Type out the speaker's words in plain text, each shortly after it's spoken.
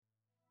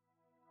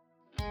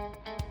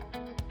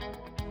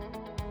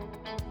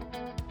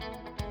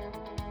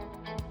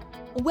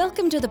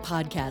Welcome to the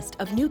podcast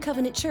of New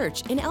Covenant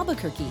Church in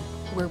Albuquerque,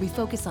 where we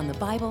focus on the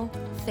Bible,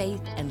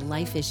 faith, and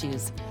life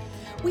issues.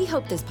 We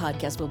hope this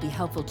podcast will be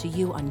helpful to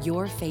you on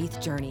your faith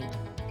journey.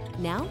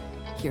 Now,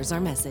 here's our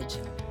message.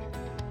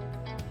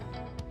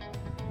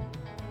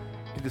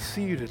 Good to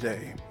see you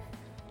today.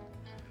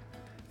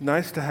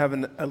 Nice to have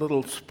a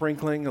little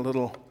sprinkling, a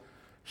little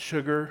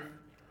sugar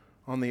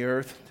on the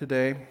earth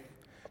today.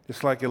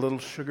 Just like a little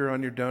sugar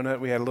on your donut.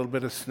 We had a little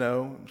bit of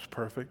snow. It was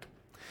perfect.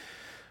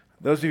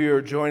 Those of you who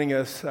are joining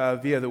us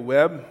via the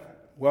web,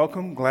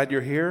 welcome. Glad you're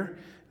here.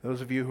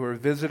 Those of you who are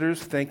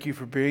visitors, thank you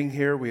for being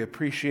here. We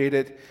appreciate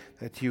it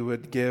that you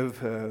would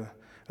give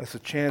us a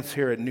chance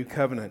here at New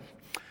Covenant.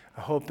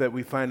 I hope that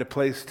we find a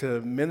place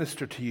to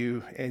minister to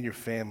you and your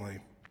family.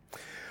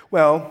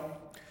 Well,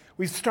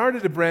 we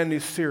started a brand new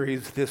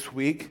series this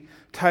week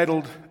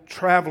titled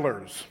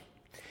Travelers.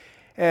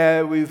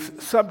 We've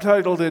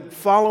subtitled it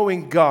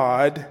Following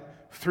God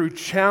Through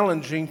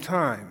Challenging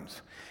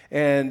Times.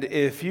 And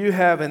if you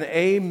have an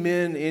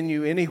amen in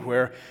you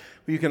anywhere,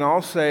 you can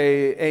all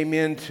say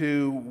amen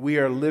to we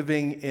are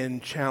living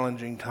in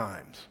challenging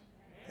times.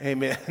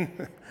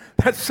 Amen.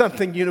 That's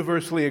something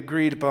universally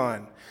agreed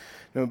upon.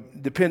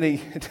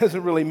 It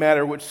doesn't really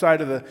matter which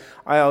side of the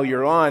aisle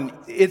you're on.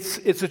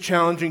 It's a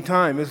challenging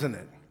time, isn't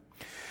it?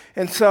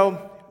 And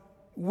so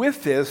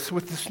with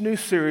this new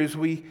series,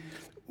 we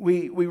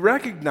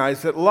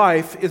recognize that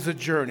life is a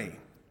journey.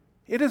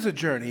 It is a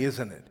journey,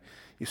 isn't it?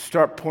 You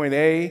start point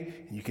A,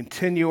 and you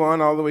continue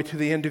on all the way to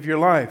the end of your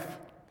life.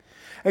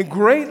 And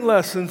great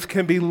lessons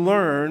can be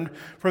learned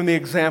from the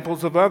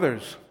examples of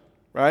others,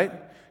 right?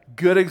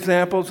 Good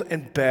examples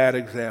and bad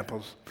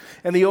examples.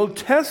 And the Old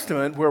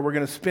Testament, where we're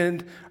going to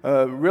spend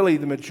really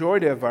the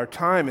majority of our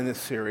time in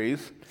this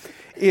series,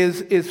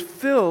 is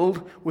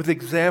filled with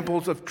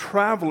examples of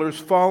travelers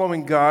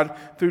following God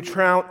through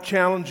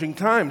challenging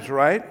times,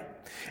 right?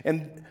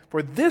 And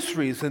for this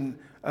reason,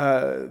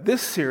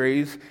 this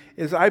series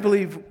I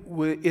believe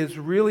is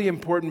really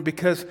important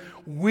because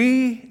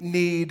we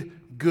need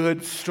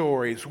good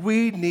stories.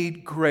 We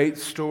need great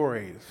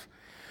stories.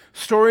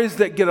 Stories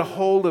that get a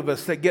hold of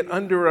us, that get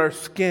under our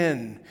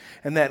skin,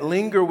 and that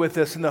linger with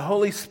us, and the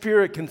Holy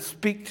Spirit can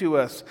speak to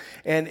us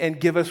and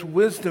give us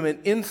wisdom and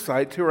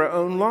insight to our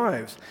own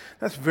lives.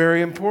 That's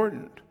very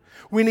important.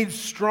 We need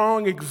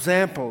strong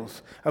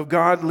examples of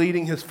God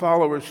leading His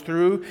followers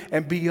through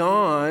and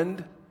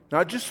beyond,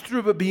 not just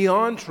through, but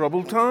beyond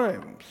troubled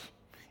times.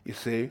 You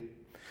see,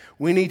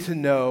 we need to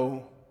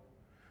know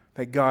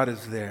that God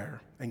is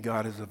there and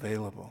God is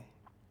available.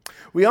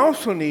 We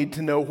also need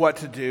to know what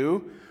to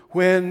do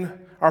when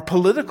our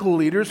political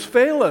leaders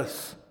fail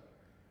us.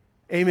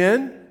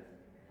 Amen?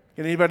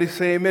 Can anybody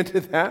say amen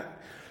to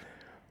that?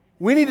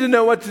 We need to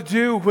know what to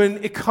do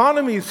when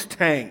economies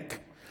tank.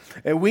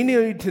 And we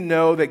need to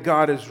know that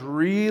God is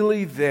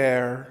really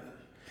there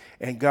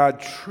and God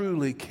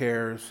truly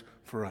cares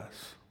for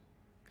us.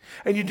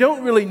 And you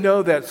don't really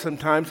know that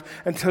sometimes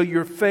until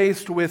you're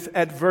faced with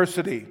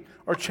adversity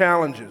or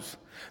challenges.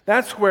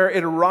 That's where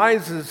it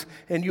arises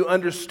and you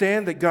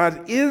understand that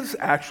God is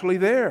actually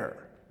there.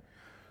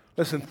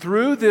 Listen,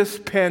 through this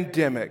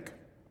pandemic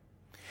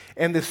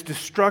and this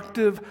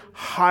destructive,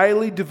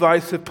 highly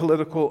divisive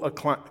political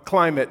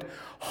climate,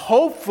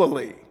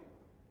 hopefully,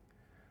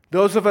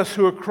 those of us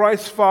who are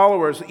Christ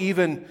followers,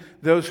 even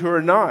those who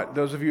are not,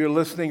 those of you who are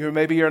listening who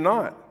maybe are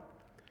not,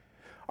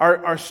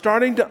 are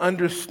starting to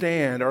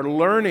understand, are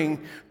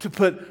learning to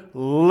put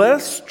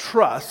less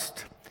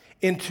trust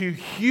into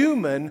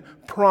human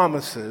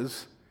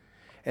promises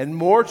and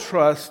more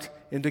trust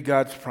into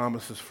God's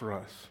promises for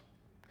us.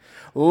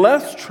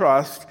 Less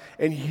trust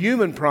in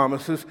human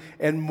promises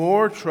and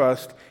more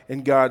trust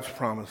in God's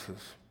promises.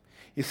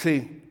 You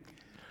see,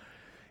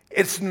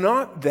 it's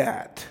not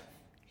that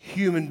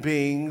human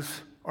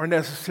beings are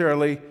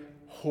necessarily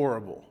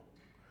horrible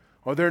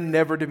or they're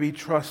never to be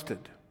trusted.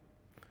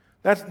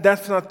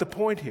 That's not the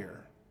point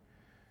here.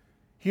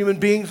 Human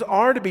beings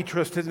are to be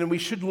trusted, and we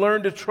should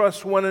learn to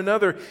trust one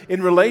another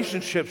in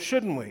relationships,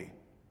 shouldn't we?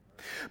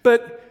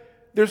 But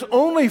there's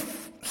only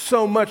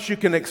so much you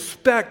can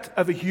expect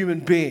of a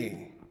human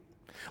being.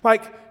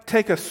 Like,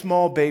 take a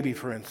small baby,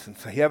 for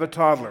instance. You have a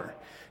toddler.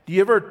 Do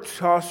you ever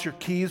toss your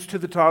keys to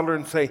the toddler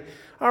and say,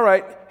 all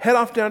right, head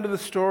off down to the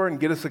store and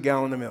get us a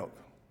gallon of milk?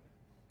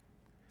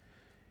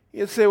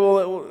 You'd say,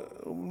 well,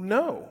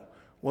 no.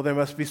 Well, there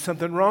must be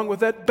something wrong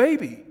with that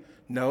baby.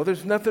 No,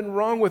 there's nothing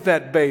wrong with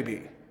that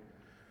baby.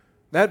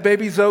 That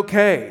baby's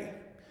okay.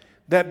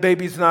 That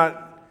baby's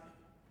not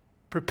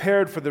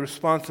prepared for the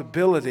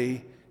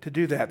responsibility to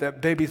do that.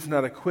 That baby's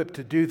not equipped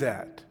to do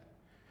that.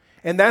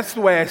 And that's the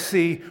way I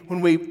see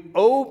when we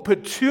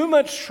put too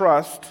much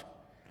trust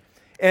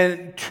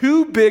and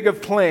too big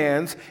of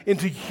plans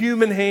into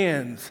human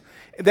hands.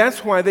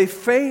 That's why they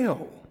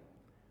fail.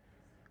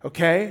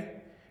 Okay?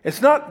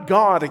 It's not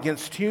God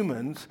against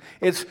humans.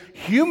 It's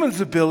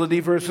humans' ability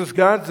versus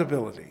God's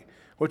ability,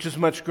 which is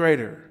much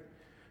greater.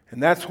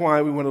 And that's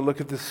why we want to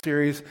look at this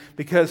series,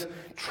 because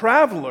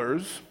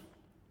travelers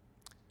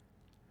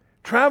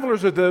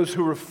Travelers are those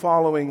who are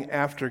following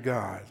after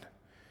God.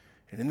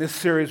 And in this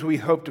series, we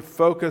hope to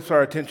focus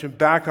our attention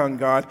back on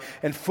God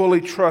and fully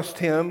trust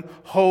Him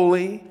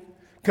wholly,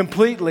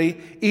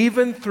 completely,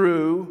 even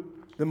through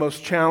the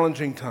most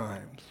challenging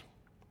times.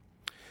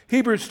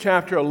 Hebrews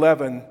chapter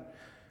 11,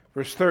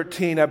 verse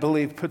 13, I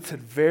believe, puts it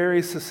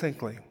very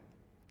succinctly.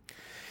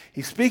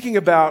 He's speaking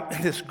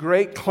about this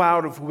great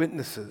cloud of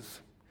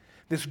witnesses,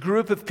 this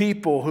group of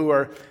people who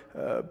are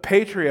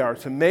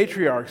patriarchs and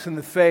matriarchs in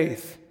the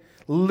faith,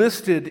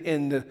 listed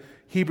in the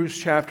Hebrews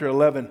chapter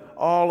 11,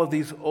 all of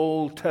these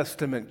Old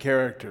Testament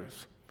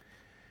characters.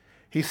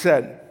 He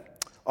said,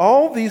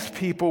 all these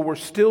people were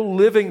still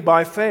living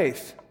by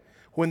faith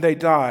when they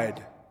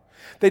died.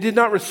 They did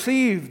not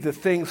receive the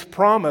things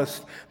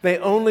promised. They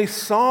only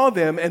saw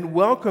them and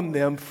welcomed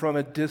them from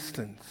a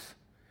distance,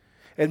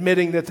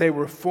 admitting that they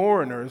were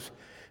foreigners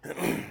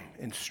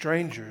and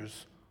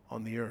strangers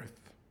on the earth.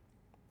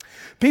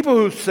 People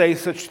who say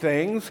such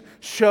things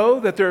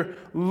show that they're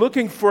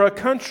looking for a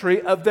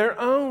country of their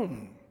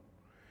own.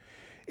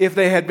 If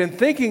they had been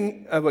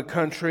thinking of a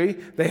country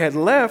they had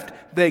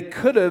left, they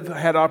could have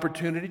had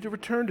opportunity to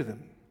return to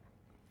them.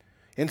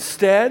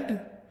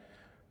 Instead,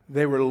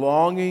 they were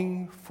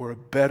longing for a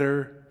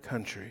better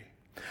country,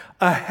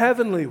 a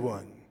heavenly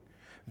one.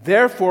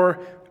 Therefore,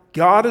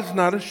 God is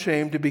not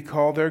ashamed to be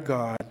called their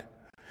God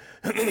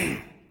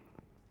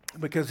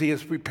because He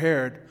has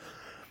prepared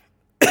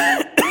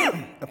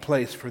a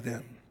place for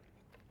them.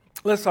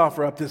 Let's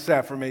offer up this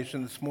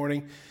affirmation this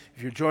morning.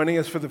 If you're joining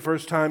us for the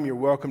first time, you're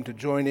welcome to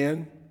join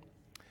in.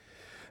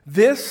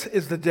 This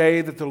is the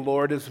day that the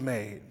Lord has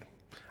made.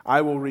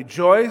 I will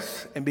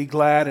rejoice and be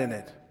glad in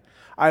it.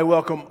 I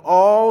welcome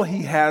all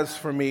He has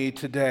for me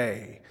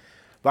today.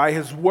 By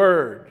His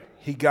word,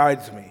 He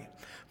guides me.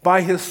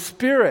 By His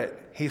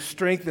Spirit, He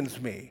strengthens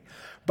me.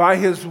 By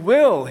His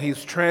will,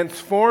 He's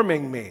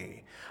transforming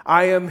me.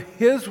 I am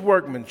His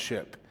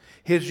workmanship,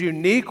 His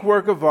unique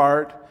work of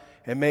art,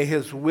 and may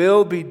His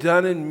will be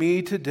done in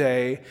me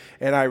today,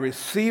 and I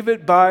receive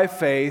it by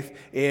faith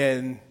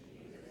in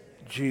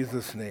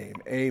Jesus' name.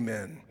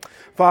 Amen.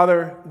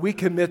 Father, we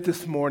commit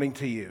this morning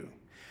to You.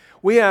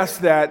 We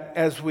ask that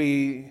as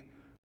we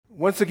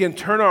once again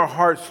turn our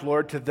hearts,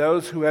 Lord, to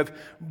those who have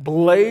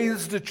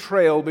blazed a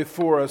trail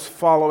before us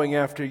following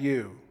after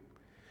You.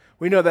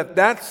 We know that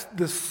that's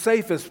the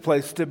safest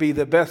place to be,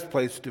 the best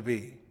place to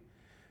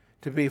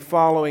be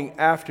following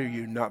after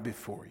You, not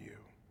before You.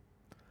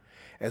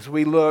 As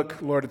we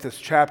look, Lord, at this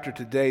chapter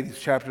today, these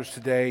chapters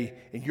today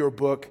in Your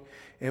book,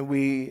 and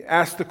we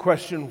ask the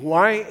question,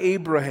 why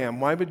Abraham?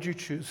 Why would You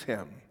choose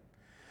him?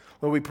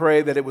 Lord, we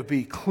pray that it would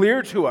be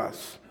clear to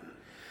us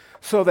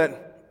so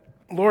that,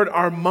 Lord,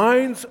 our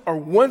minds are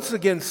once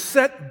again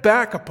set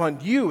back upon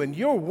You and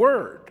Your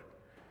word,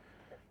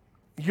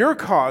 Your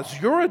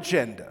cause, Your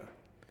agenda,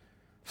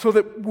 so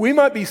that we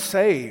might be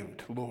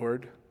saved,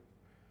 Lord,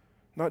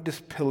 not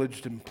just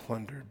pillaged and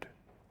plundered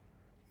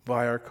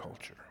by our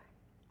culture.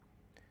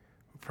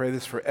 Pray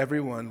this for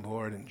everyone,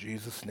 Lord, in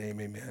Jesus'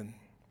 name, amen.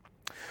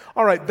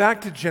 All right,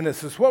 back to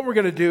Genesis. What we're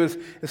going to do is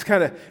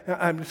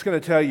I'm just going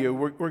to tell you,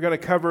 we're going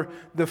to cover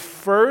the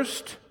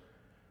first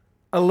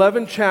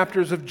 11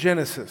 chapters of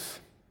Genesis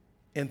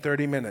in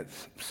 30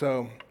 minutes.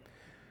 So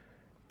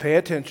pay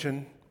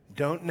attention,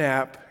 don't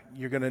nap,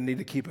 you're going to need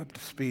to keep up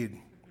to speed.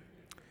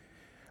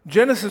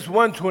 Genesis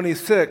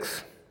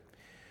 1:26.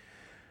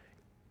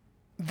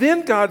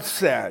 Then God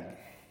said,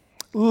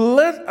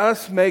 let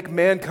us make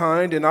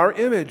mankind in our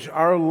image,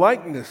 our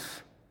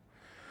likeness,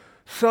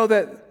 so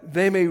that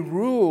they may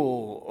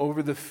rule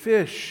over the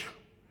fish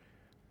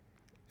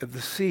of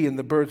the sea and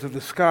the birds of the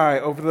sky,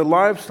 over the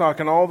livestock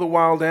and all the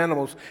wild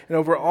animals, and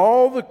over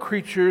all the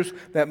creatures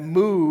that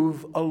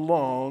move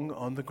along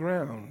on the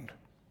ground.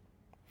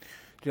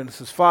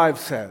 Genesis 5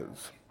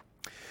 says,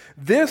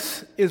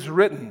 this is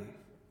written,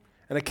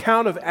 an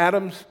account of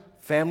Adam's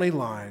family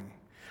line.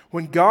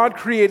 When God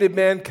created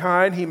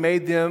mankind, He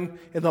made them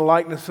in the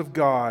likeness of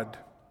God.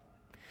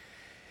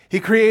 He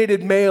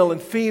created male and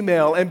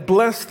female and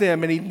blessed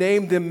them, and He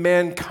named them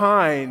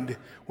mankind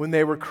when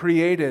they were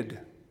created.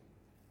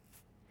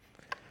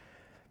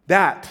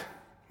 That,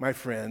 my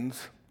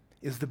friends,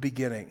 is the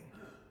beginning.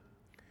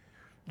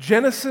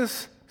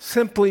 Genesis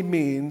simply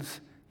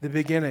means the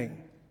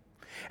beginning.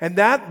 And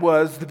that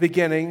was the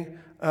beginning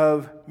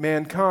of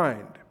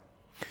mankind.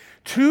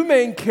 Two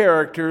main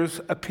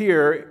characters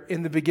appear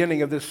in the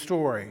beginning of this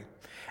story,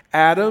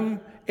 Adam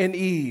and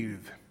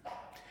Eve.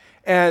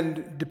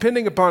 And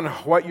depending upon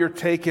what your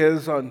take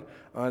is on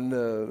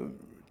the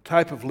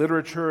type of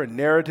literature and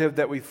narrative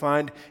that we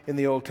find in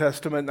the Old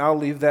Testament, and I'll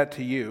leave that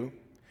to you.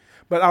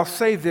 But I'll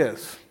say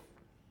this.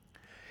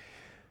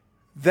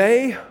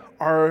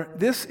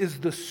 This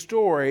is the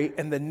story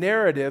and the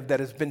narrative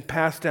that has been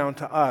passed down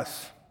to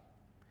us,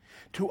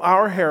 to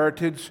our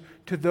heritage,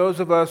 to those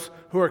of us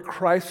who are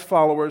Christ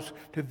followers,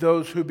 to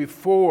those who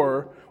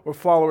before were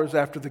followers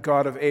after the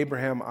God of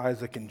Abraham,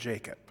 Isaac, and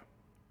Jacob.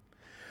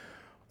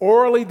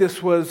 Orally,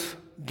 this was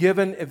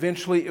given,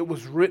 eventually it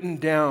was written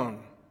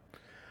down.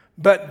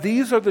 But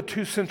these are the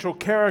two central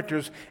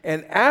characters,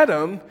 and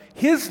Adam,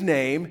 his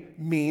name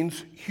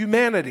means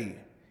humanity.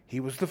 He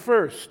was the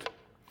first.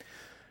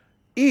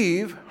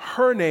 Eve,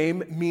 her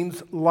name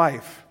means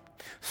life.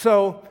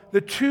 So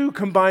the two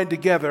combined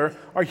together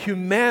are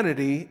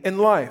humanity and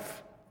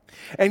life.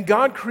 And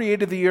God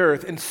created the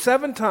earth, and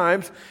 7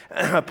 times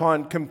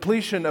upon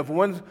completion of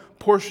one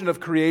portion of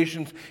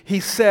creations, he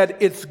said,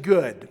 it's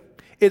good.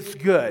 It's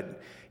good.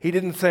 He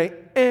didn't say,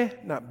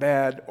 not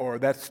bad, or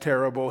that's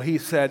terrible. He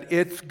said,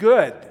 it's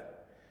good.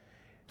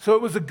 So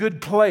it was a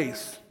good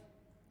place.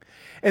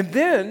 And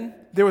then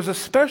there was a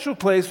special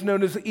place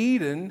known as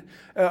Eden,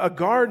 a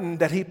garden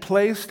that he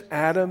placed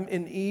Adam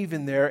and Eve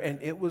in there,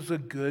 and it was a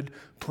good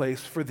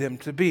place for them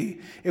to be.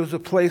 It was a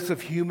place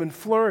of human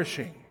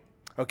flourishing,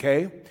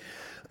 okay?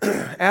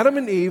 Adam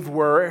and Eve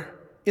were,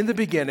 in the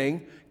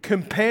beginning,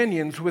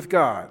 companions with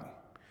God.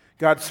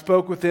 God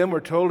spoke with them, we're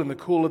told, in the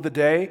cool of the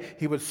day.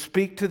 He would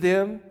speak to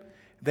them.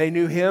 They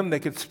knew him. They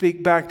could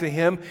speak back to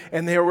him,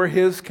 and they were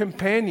his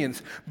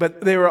companions. But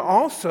they were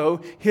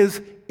also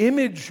his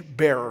image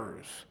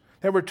bearers.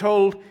 They were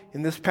told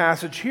in this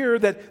passage here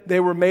that they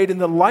were made in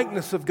the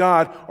likeness of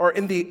God, or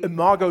in the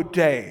imago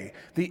Dei,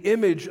 the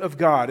image of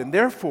God. And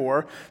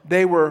therefore,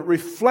 they were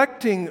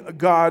reflecting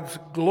God's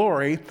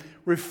glory,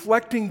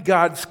 reflecting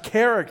God's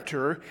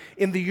character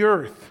in the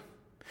earth.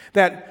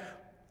 That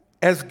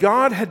as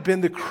God had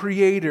been the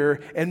creator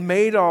and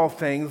made all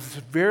things,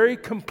 this very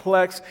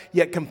complex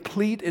yet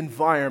complete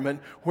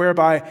environment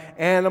whereby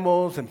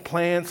animals and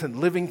plants and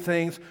living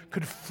things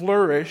could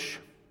flourish,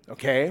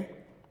 okay?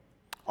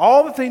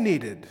 All that they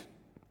needed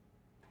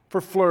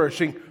for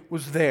flourishing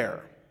was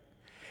there.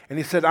 And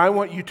he said, I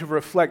want you to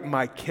reflect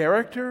my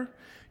character,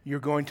 you're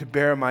going to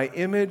bear my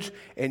image,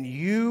 and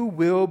you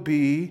will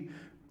be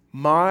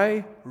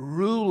my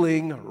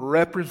ruling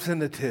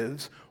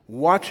representatives,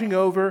 watching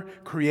over,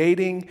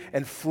 creating,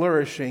 and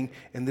flourishing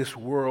in this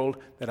world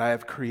that I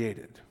have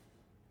created.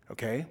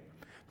 Okay?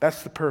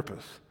 That's the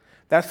purpose.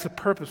 That's the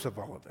purpose of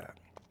all of that.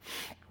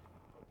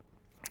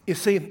 You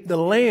see, the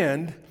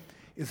land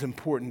is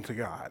important to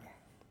God.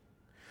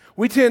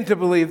 We tend to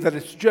believe that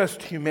it's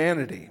just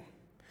humanity,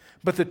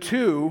 but the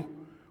two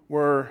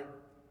were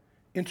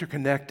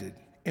interconnected,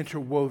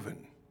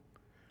 interwoven.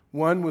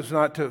 One was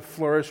not to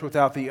flourish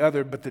without the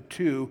other, but the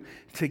two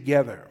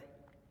together.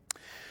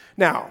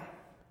 Now,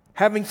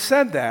 having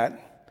said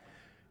that,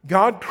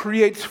 God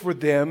creates for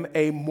them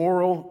a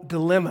moral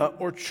dilemma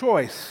or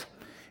choice.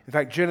 In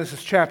fact,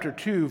 Genesis chapter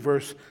 2,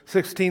 verse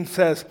 16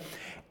 says,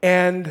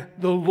 and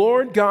the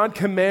Lord God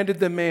commanded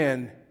the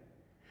man,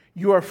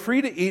 you are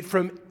free to eat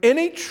from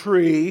any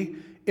tree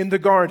in the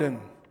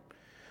garden,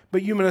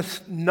 but you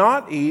must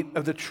not eat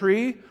of the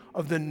tree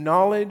of the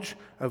knowledge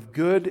of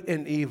good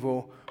and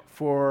evil,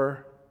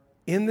 for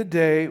in the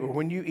day or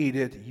when you eat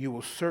it, you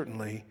will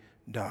certainly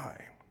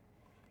die.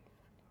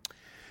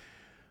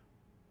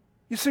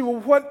 You say, well,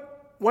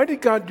 why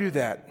did God do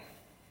that?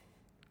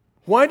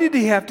 Why did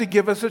he have to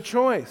give us a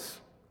choice?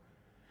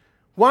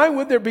 Why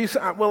would there be...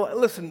 Well,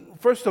 listen,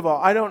 first of all,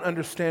 I don't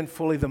understand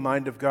fully the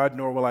mind of God,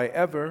 nor will I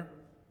ever.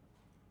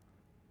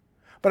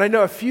 But I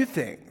know a few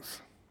things.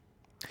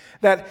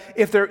 That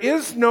if there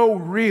is no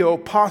real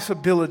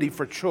possibility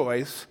for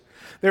choice,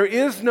 there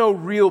is no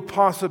real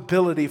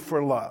possibility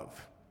for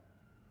love.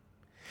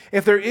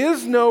 If there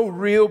is no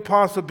real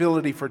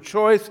possibility for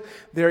choice,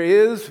 there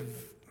is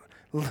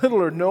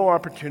little or no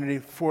opportunity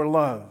for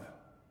love.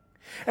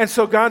 And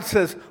so God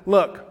says,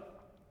 look,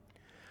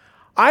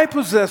 I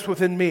possess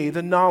within me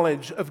the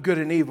knowledge of good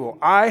and evil.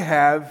 I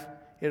have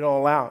it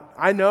all out.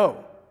 I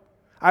know.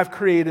 I've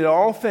created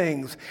all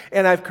things,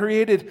 and I've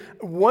created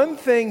one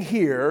thing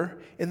here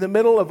in the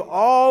middle of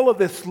all of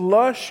this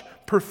lush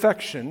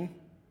perfection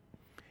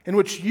in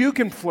which you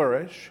can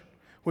flourish,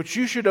 which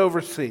you should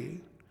oversee.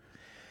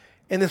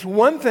 And this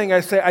one thing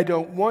I say, I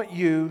don't want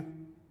you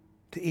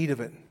to eat of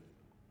it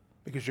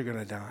because you're going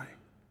to die.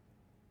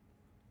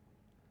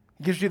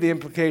 It gives you the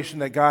implication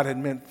that God had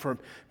meant for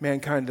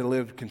mankind to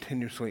live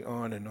continuously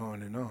on and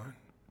on and on.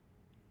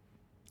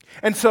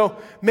 And so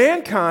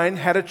mankind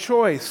had a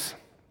choice.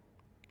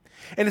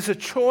 And it's a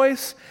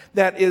choice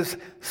that is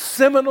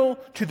seminal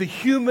to the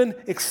human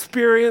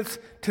experience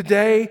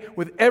today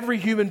with every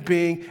human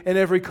being and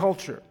every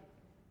culture.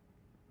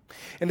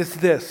 And it's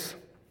this.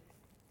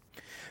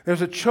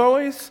 There's a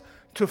choice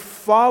to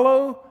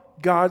follow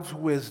God's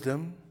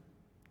wisdom,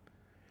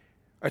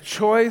 a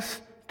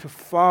choice to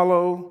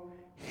follow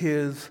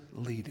his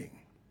leading.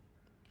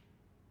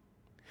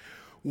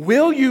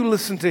 Will you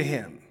listen to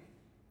him?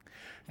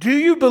 Do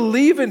you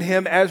believe in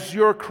him as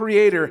your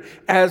creator,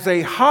 as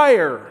a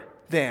higher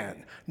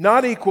than,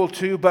 not equal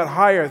to, but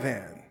higher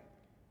than?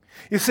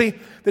 You see,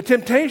 the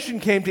temptation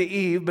came to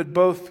Eve, but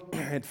both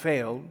had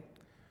failed.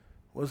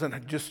 It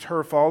wasn't just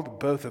her fault,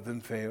 both of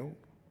them failed.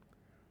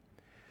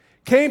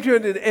 Came to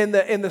it,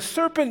 and the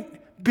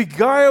serpent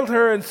beguiled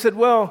her and said,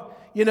 well,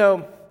 you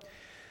know,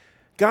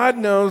 God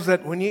knows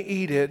that when you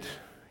eat it,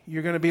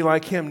 you're going to be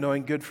like him,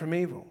 knowing good from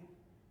evil.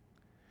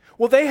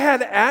 Well, they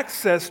had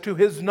access to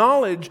his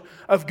knowledge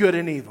of good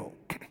and evil.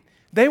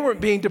 They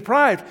weren't being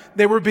deprived,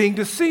 they were being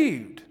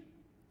deceived.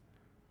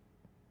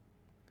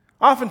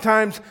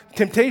 Oftentimes,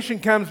 temptation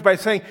comes by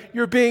saying,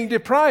 you're being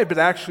deprived, but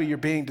actually you're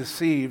being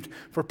deceived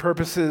for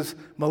purposes,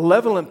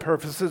 malevolent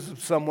purposes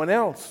of someone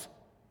else.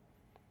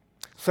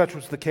 Such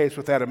was the case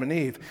with Adam and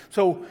Eve.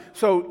 So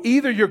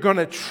either you're going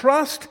to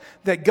trust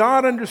that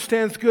God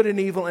understands good and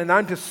evil and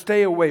I'm to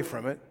stay away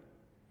from it,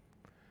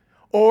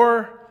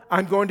 or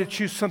I'm going to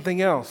choose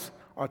something else,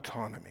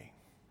 autonomy.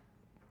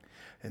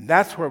 And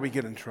that's where we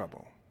get in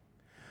trouble.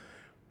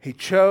 He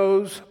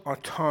chose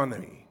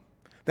autonomy.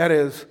 That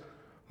is,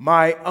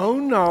 my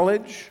own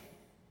knowledge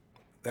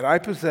that I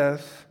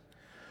possess,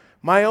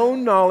 my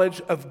own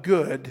knowledge of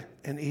good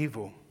and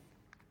evil.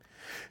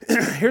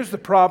 Here's the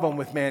problem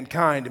with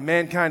mankind, and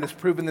mankind has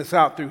proven this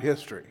out through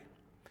history,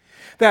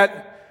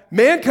 that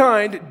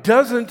mankind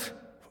doesn't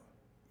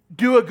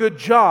do a good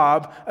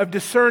job of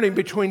discerning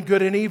between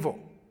good and evil.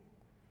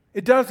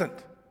 It doesn't.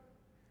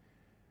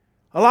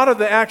 A lot of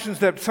the actions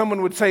that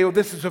someone would say, oh,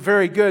 this is a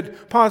very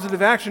good,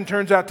 positive action,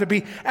 turns out to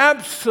be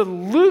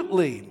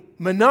absolutely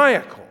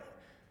maniacal,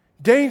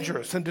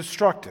 dangerous, and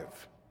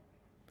destructive.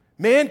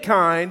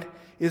 Mankind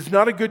is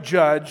not a good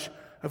judge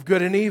of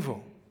good and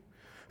evil.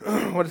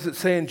 What does it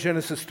say in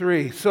Genesis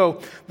 3?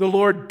 So the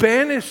Lord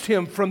banished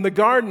him from the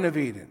Garden of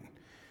Eden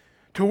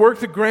to work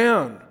the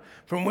ground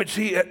from which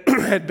he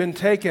had been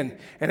taken.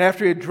 And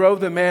after he had drove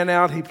the man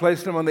out, he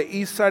placed him on the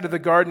east side of the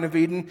Garden of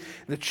Eden,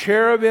 the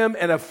cherubim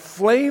and a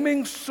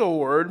flaming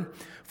sword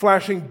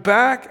flashing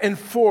back and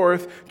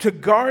forth to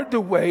guard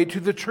the way to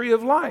the tree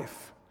of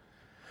life.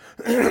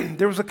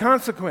 There was a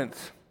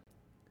consequence.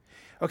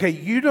 Okay,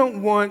 you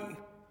don't want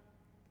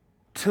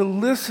to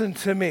listen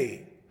to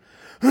me.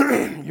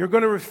 You're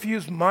going to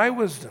refuse my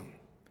wisdom.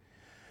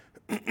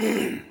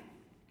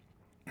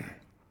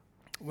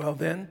 Well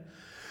then,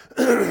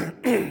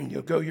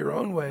 you'll go your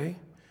own way,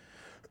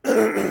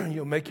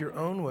 you'll make your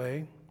own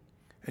way,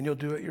 and you'll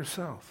do it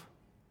yourself.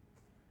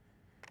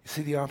 You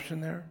see the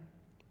option there?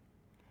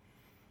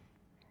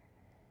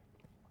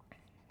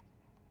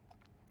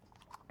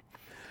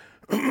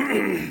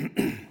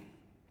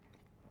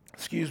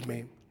 Excuse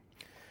me.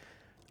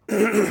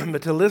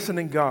 But to listen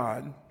in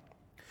God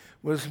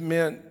was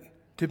meant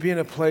to be in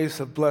a place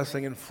of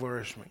blessing and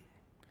flourishment.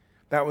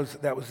 That was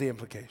the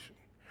implication.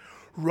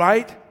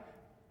 Right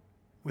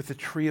with the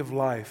tree of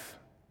life.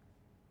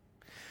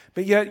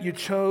 But yet you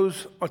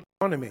chose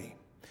autonomy.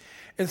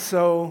 And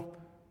so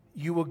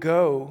you will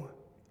go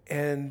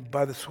and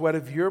by the sweat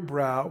of your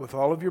brow, with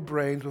all of your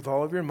brains, with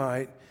all of your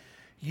might,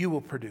 you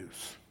will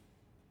produce.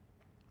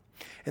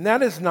 And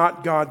that is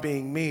not God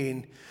being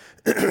mean.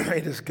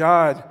 It is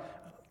God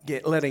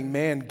letting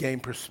man gain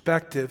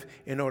perspective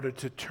in order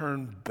to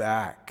turn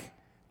back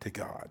to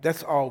God.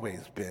 That's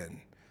always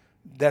been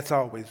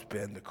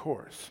the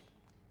course.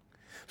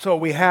 So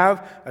we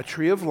have a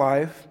tree of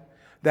life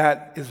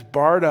that is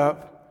barred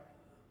up,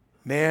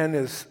 man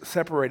is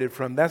separated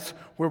from. That's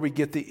where we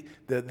get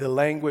the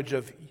language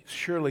of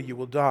surely you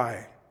will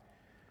die.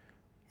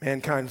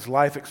 Mankind's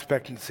life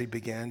expectancy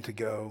began to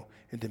go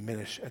and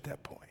diminish at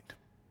that point.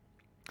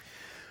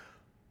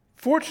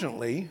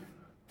 Fortunately,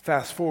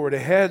 fast forward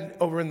ahead,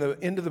 over in the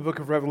end of the book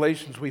of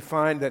Revelations, we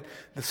find that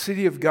the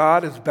city of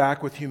God is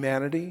back with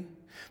humanity,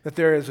 that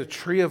there is a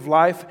tree of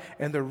life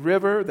and the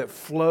river that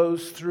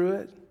flows through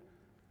it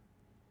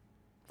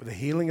for the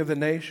healing of the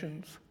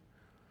nations,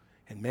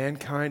 and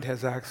mankind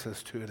has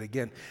access to it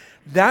again.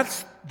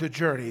 That's the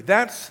journey.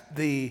 That's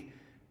the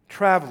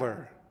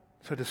traveler,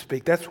 so to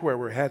speak. That's where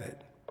we're headed.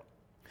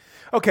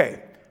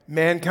 Okay,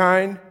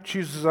 mankind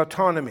chooses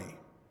autonomy.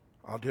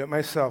 I'll do it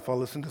myself. I'll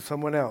listen to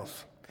someone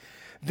else.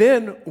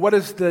 Then, what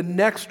is the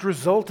next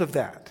result of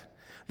that?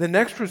 The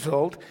next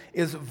result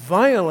is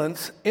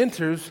violence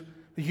enters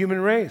the human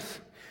race.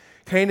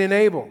 Cain and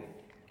Abel.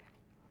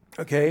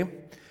 Okay?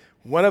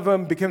 One of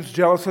them becomes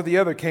jealous of the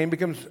other. Cain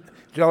becomes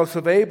jealous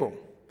of Abel.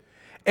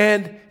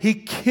 And he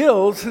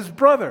kills his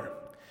brother.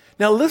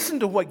 Now, listen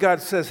to what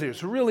God says here.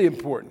 It's really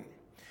important.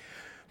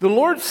 The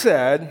Lord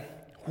said,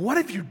 "What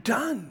have you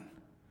done?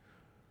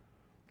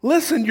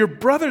 Listen, your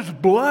brother's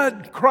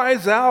blood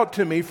cries out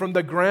to me from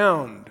the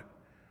ground.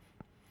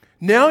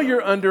 Now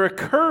you're under a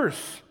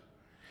curse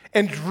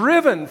and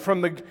driven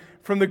from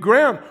the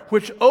ground,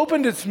 which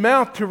opened its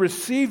mouth to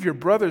receive your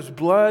brother's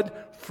blood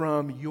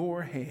from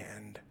your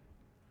hand."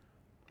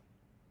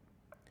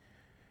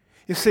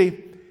 You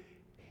see,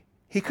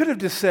 he could have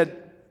just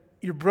said,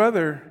 "Your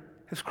brother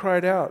has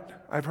cried out.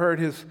 I've heard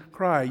his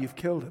cry. You've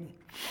killed him."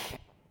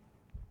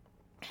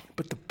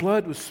 But the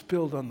blood was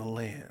spilled on the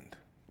land.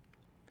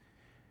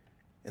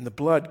 And the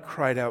blood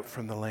cried out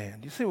from the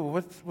land. You say,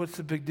 well, what's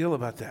the big deal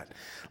about that?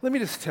 Let me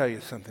just tell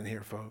you something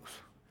here, folks.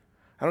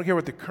 I don't care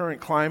what the current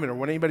climate or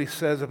what anybody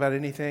says about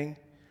anything.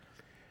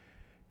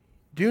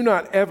 Do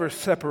not ever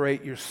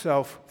separate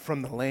yourself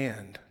from the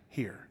land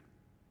here.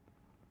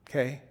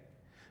 Okay?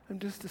 I'm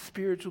just a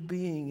spiritual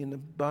being in the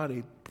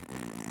body.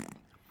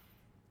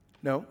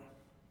 No.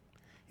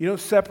 You don't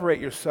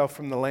separate yourself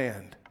from the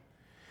land.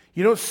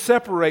 You don't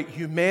separate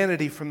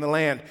humanity from the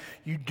land.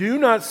 You do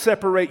not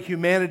separate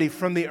humanity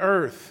from the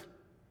earth.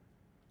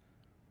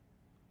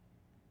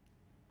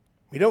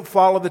 We don't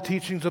follow the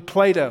teachings of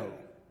Plato.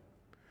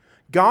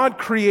 God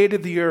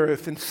created the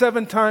earth, and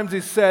 7 times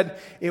he said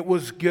it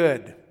was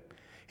good.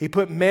 He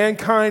put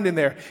mankind in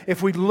there.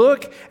 If we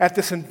look at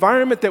this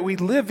environment that we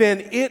live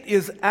in, it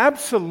is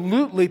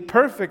absolutely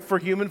perfect for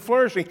human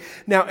flourishing.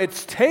 Now,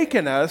 it's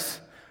taken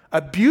us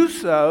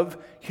abuse of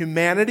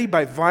humanity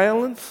by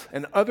violence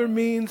and other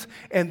means,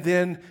 and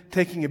then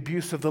taking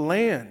abuse of the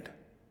land.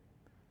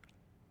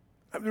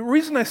 The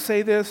reason I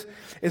say this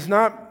is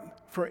not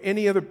for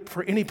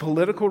any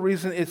political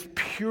reason. It's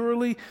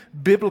purely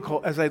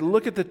biblical. As I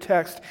look at the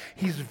text,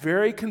 he's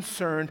very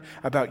concerned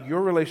about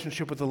your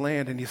relationship with the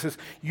land, and he says,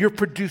 you're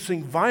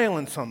producing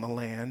violence on the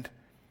land.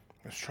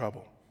 There's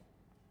trouble.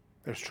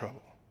 There's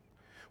trouble.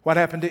 What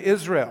happened to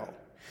Israel?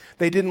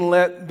 They didn't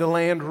let the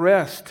land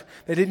rest.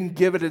 They didn't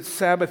give it its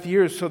Sabbath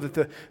years so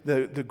that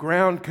the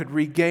ground could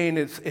regain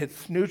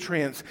its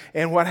nutrients.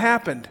 And what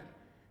happened?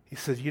 He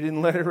says, you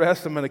didn't let it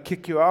rest. I'm going to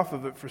kick you off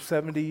of it for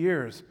 70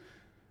 years.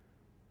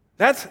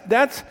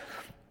 That's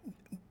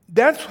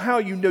how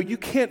you know you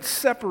can't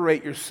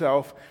separate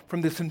yourself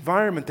from this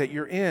environment that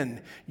you're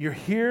in. You're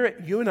here,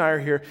 you and I are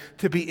here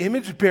to be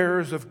image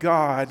bearers of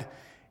God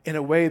in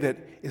a way that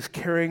is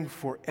caring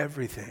for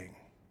everything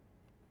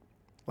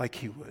like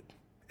he would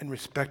and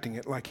respecting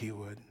it like he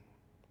would.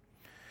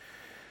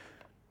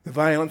 The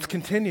violence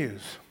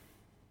continues.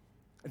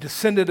 A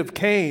descendant of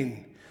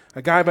Cain,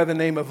 a guy by the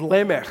name of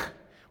Lamech.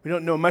 We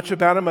don't know much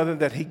about him other than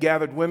that he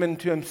gathered women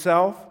to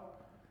himself,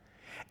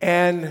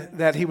 and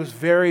that he was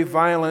very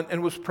violent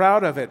and was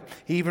proud of it.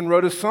 He even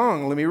wrote a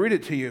song. Let me read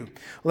it to you.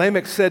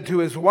 Lamech said to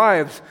his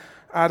wives,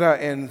 Adah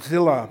and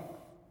Zillah,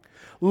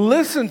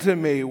 listen to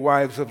me,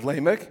 wives of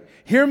Lamech.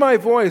 Hear my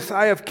voice.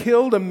 I have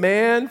killed a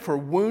man for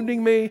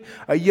wounding me,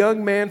 a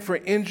young man for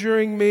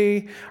injuring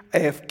me.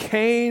 If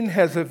Cain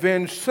has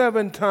avenged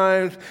 7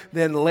 times,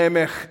 then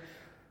Lamech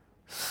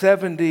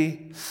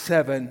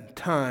 77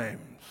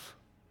 times.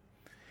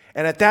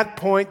 And at that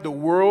point, the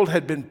world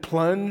had been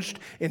plunged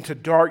into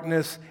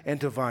darkness and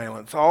to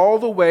violence, all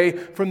the way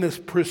from this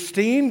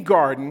pristine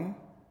garden,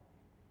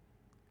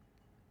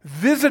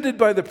 visited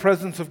by the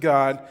presence of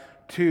God,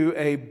 to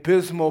an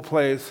abysmal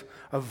place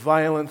of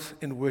violence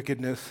and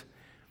wickedness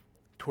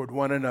toward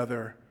one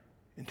another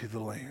into the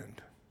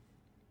land.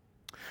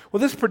 Well,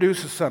 this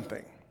produces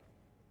something.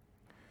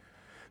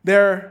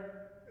 There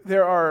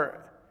are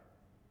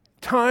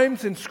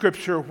times in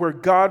Scripture where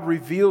God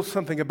reveals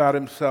something about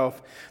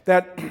himself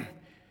that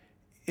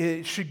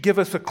it should give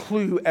us a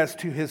clue as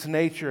to his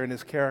nature and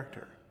his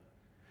character.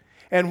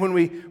 And when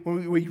we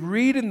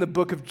read in the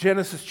book of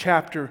Genesis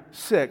chapter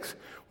 6,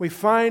 we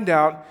find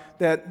out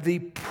that the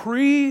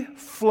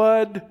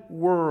pre-flood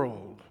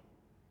world,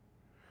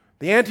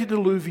 the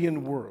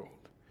antediluvian world,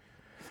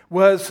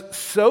 was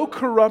so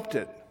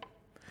corrupted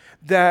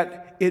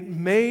that it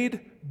made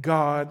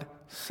God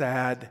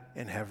sad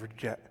and have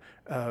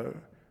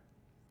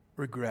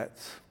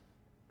regrets.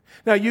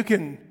 Now, you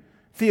can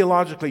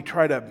theologically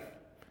try to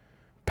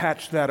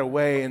patch that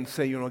away and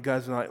say,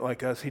 God's not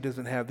like us. He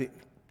doesn't have the...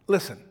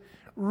 Listen,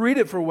 read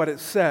it for what it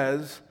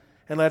says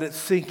and let it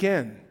sink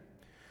in.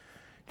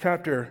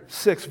 Chapter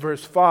 6,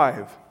 verse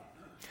 5.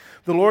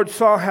 The Lord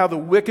saw how the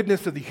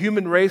wickedness of the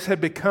human race had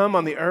become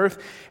on the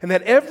earth, and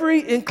that every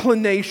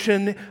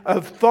inclination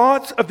of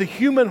thoughts of the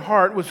human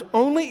heart was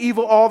only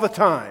evil all the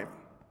time.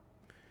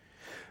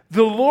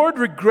 The Lord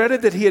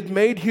regretted that he had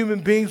made human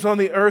beings on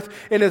the earth,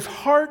 and his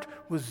heart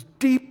was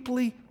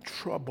deeply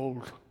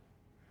troubled.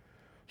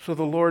 So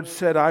the Lord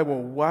said, I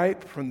will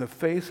wipe from the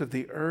face of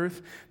the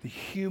earth the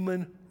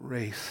human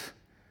race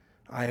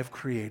I have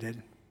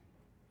created.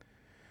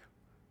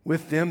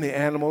 With them the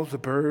animals, the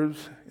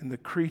birds, and the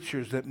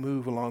creatures that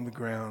move along the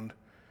ground,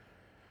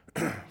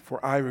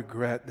 for I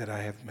regret that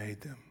I have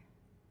made them.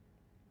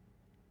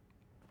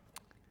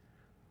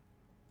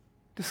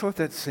 Just let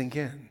that sink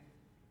in.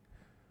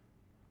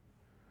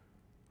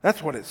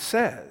 That's what it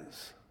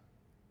says.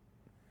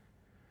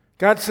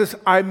 God says,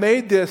 I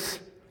made this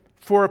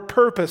for a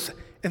purpose,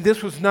 and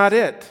this was not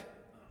it.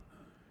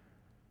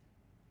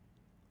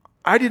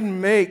 I didn't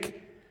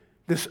make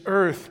this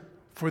earth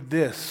for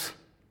this.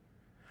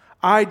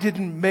 I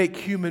didn't make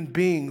human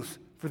beings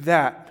for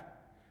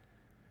that.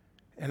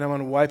 And I'm going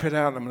to wipe it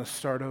out, and I'm going to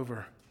start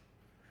over.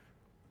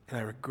 And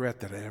I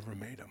regret that I ever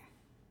made them.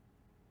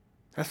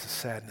 That's the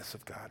sadness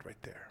of God right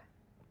there.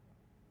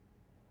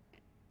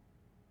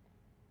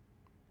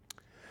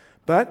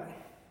 But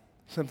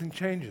something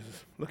changes.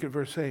 Look at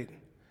verse 8.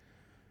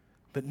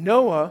 But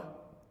Noah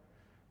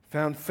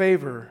found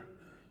favor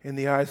in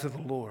the eyes of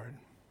the Lord.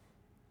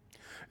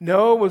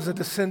 Noah was a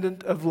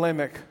descendant of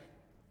Lamech.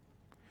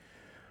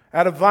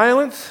 Out of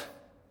violence,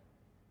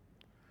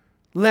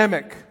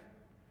 Lamech,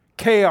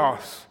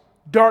 chaos,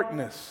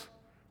 darkness,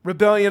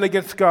 rebellion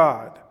against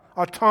God,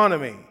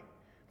 autonomy,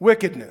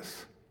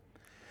 wickedness.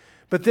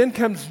 But then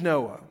comes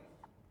Noah,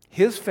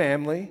 his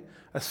family,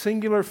 a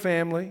singular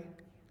family,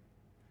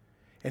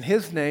 and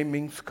his name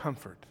means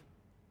comfort.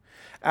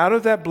 Out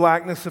of that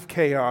blackness of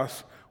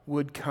chaos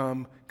would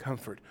come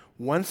comfort.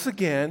 Once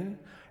again,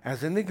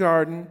 as in the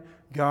garden,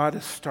 God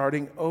is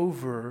starting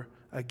over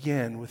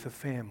again with a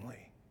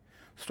family,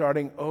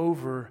 starting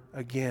over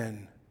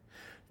again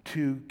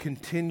to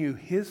continue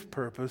his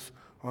purpose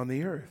on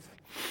the earth.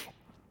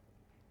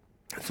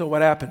 So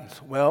what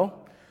happens?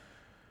 Well,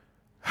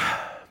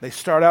 they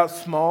start out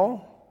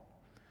small,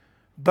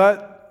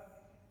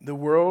 but the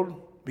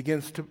world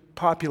begins to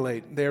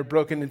populate. They are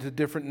broken into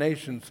different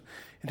nations,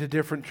 into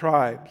different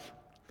tribes.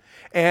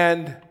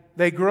 And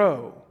they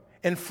grow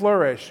and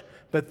flourish.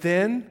 But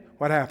then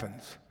what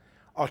happens?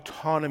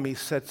 Autonomy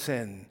sets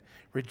in.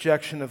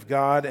 Rejection of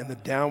God and the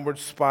downward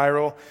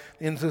spiral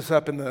ends us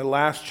up in the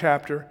last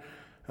chapter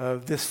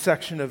of this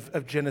section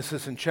of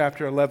Genesis in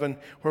chapter 11,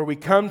 where we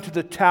come to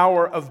the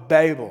Tower of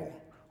Babel,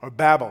 or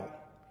Babel,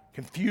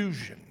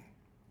 confusion.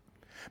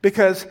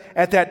 Because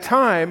at that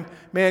time,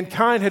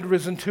 mankind had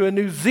risen to a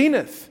new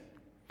zenith.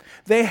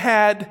 They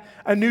had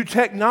a new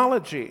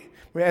technology.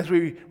 As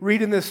we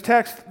read in this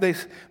text,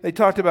 they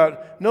talked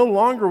about no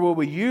longer will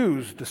we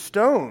use the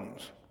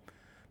stones,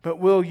 but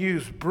we'll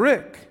use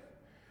brick,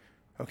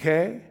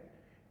 okay,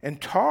 and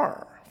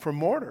tar for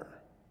mortar.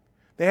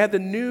 They had the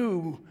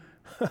new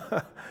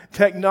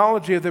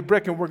technology of the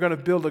brick, and we're going to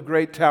build a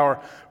great tower,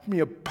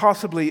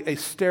 possibly a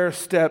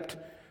stair-stepped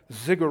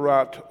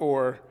ziggurat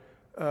or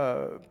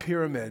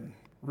pyramid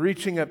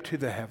reaching up to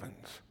the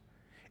heavens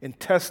in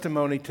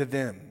testimony to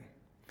them.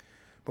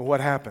 But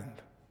what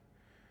happened?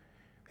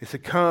 They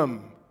said,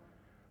 "Come,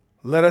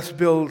 let us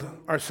build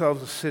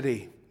ourselves a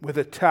city with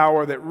a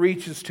tower that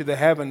reaches to the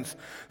heavens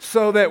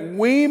so that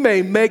we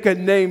may make a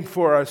name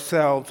for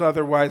ourselves.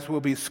 Otherwise,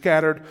 we'll be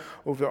scattered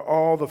over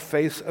all the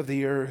face of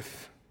the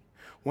earth."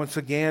 Once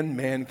again,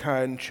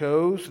 mankind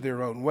chose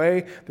their own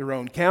way, their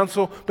own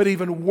counsel, but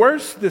even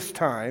worse this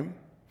time,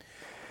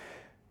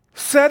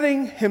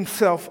 setting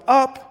himself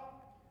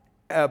up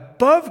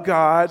above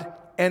God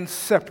and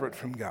separate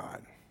from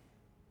God.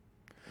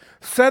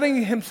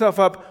 Setting himself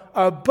up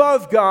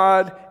above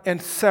God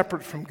and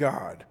separate from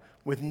God,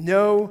 with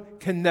no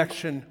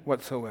connection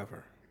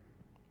whatsoever.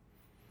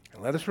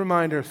 And let us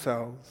remind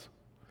ourselves,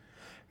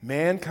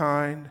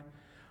 mankind,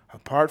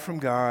 apart from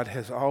God,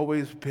 has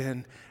always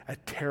been a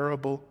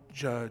terrible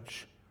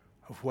judge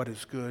of what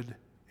is good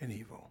and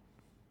evil.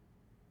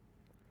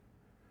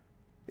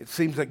 It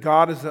seems that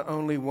God is the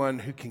only one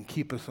who can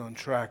keep us on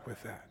track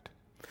with that.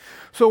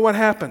 So what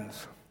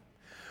happens?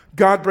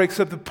 God breaks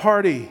up the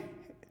party.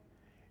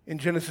 In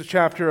Genesis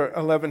chapter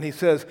 11, he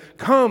says,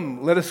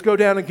 "Come, let us go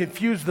down and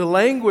confuse the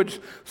language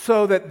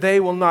so that they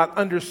will not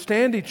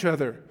understand each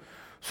other."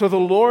 So the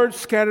Lord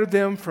scattered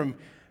them from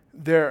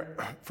there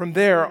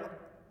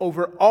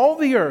over all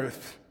the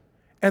earth,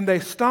 and they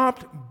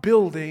stopped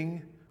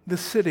building the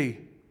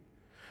city.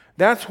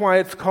 That's why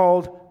it's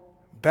called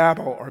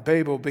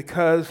Babel,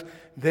 because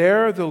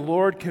there the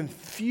Lord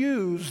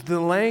confused the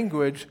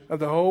language of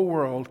the whole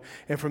world,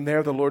 and from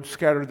there the Lord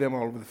scattered them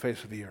all over the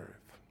face of the earth.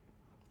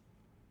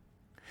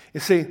 You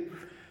see,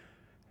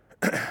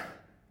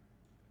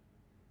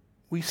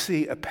 we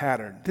see a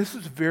pattern. This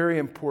is very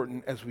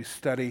important as we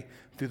study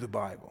through the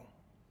Bible,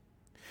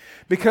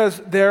 because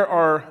there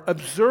are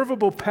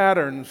observable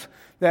patterns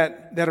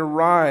that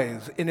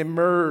arise and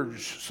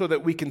emerge so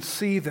that we can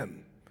see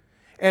them.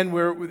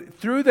 And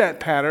through that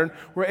pattern,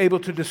 we're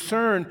able to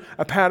discern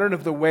a pattern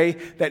of the way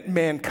that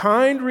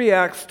mankind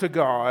reacts to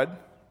God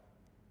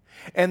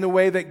and the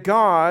way that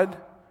God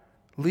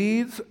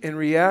leads and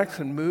reacts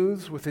and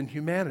moves within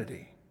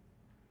humanity.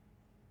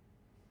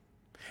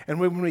 And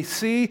when we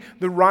see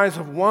the rise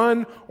of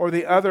one or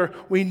the other,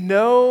 we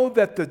know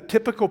that the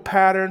typical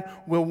pattern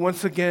will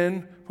once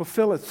again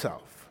fulfill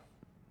itself.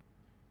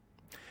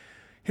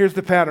 Here's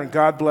the pattern.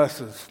 God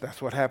blesses.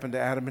 That's what happened to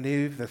Adam and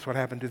Eve. That's what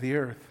happened to the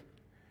earth.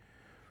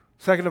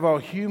 Second of all,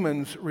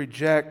 humans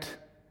reject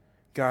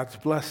God's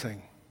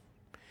blessing.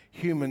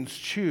 Humans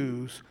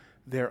choose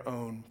their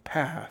own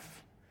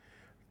path.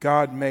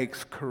 God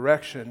makes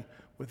correction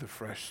with a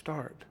fresh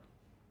start.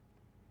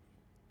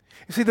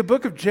 You see, the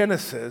book of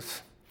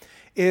Genesis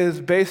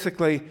is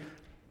basically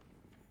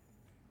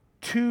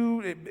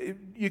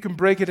you can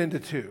break it into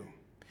two.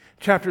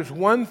 Chapters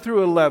 1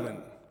 through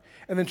 11,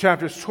 and then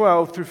chapters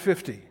 12 through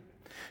 50.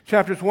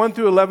 Chapters 1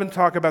 through 11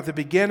 talk about the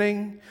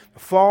beginning, the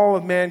fall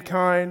of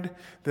mankind,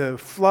 the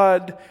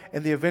flood,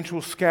 and the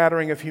eventual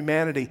scattering of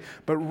humanity.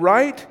 But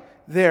right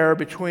there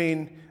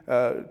between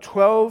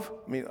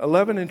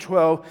 11 and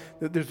 12,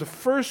 there's the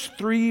first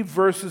 3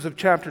 verses of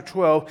chapter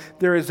 12.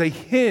 There is a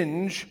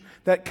hinge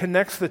that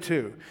connects the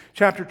two.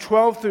 Chapter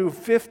 12 through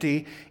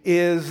 50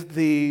 is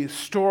the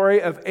story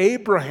of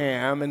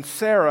Abraham and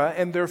Sarah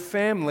and their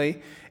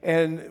family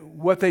and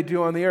what they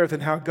do on the earth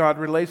and how God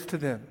relates to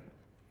them,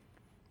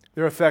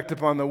 their effect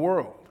upon the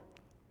world.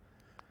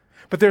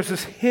 But there's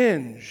this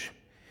hinge,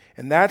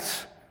 and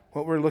that's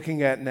what we're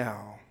looking at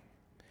now.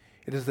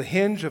 It is the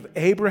hinge of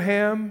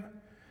Abraham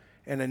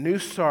and a new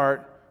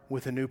start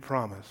with a new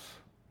promise.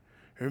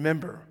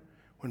 Remember,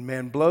 when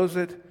man blows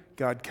it,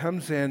 God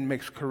comes in,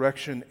 makes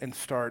correction, and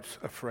starts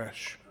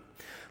afresh.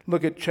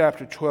 Look at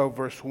chapter 12,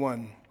 verse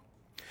 1.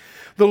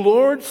 The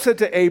Lord said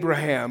to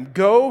Abraham,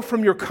 "Go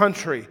from your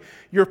country,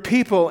 your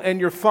people, and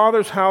your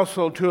father's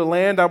household to a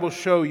land I will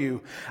show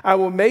you. I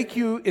will make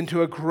you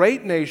into a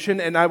great nation,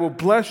 and I will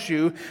bless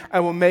you. I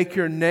will make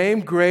your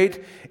name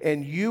great,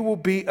 and you will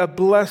be a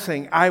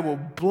blessing. I will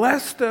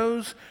bless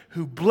those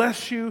who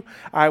bless you,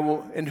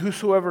 and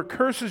whosoever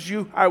curses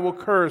you, I will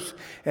curse,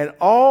 and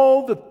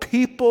all the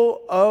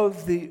people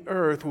of the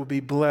earth will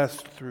be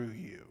blessed through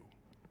you."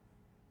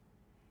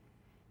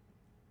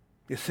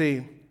 You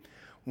see,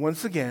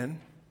 once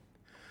again,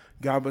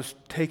 God was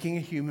taking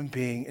a human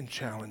being and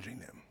challenging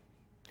them.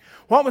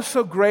 What was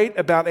so great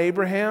about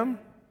Abraham?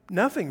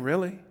 Nothing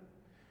really.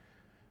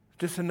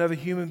 Just another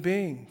human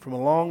being from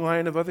a long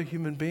line of other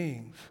human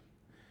beings.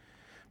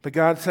 But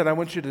God said, "I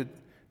want you to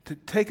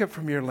take up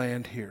from your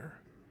land here,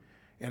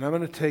 and I'm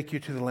going to take you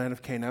to the land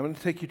of Canaan. I'm going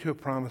to take you to a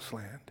promised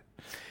land.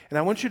 And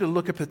I want you to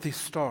look up at these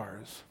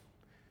stars."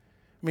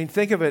 I mean,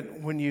 think of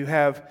it when you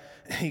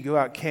go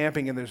out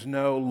camping and there's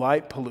no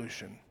light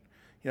pollution.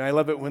 I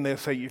love it when they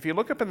say, "If you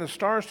look up in the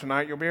stars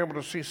tonight, you'll be able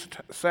to see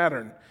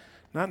Saturn."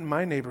 Not in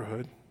my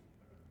neighborhood.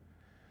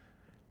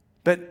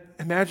 But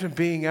imagine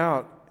being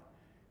out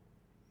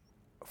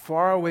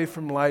far away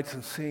from lights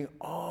and seeing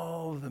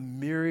all the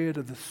myriad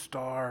of the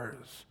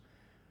stars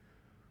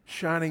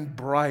shining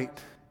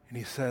bright. And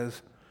he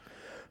says,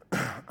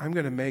 "I'm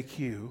going to make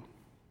you,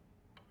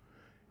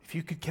 if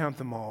you could count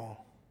them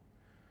all,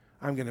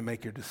 I'm going to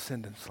make your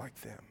descendants like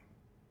them."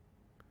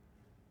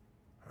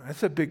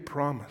 That's a big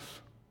promise.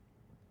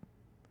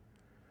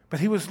 But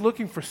he was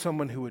looking for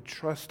someone who would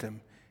trust him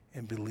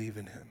and believe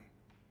in him.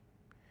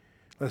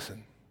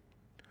 Listen,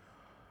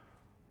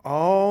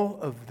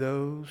 all of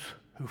those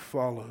who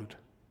followed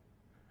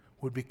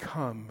would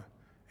become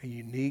a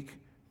unique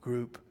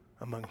group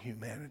among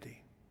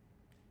humanity.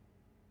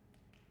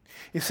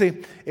 You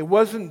see, it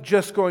wasn't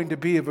just going to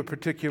be of a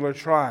particular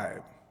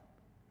tribe.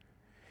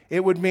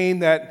 It would mean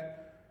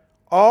that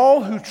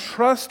all who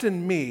trust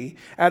in me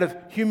out of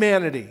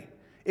humanity,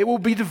 it will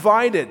be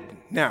divided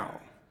now.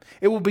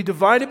 It will be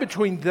divided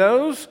between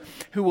those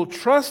who will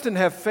trust and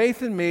have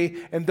faith in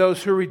me and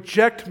those who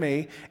reject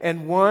me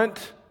and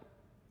want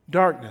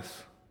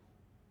darkness.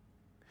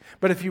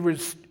 But if you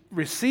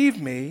receive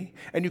me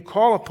and you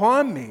call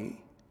upon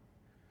me,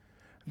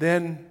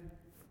 then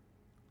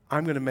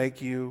I'm going to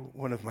make you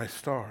one of my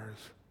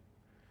stars.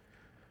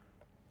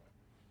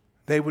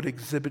 They would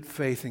exhibit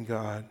faith in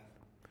God.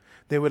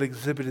 They would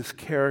exhibit his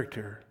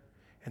character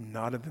and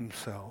not of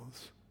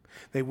themselves.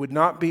 They would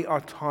not be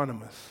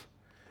autonomous,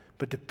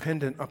 but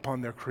dependent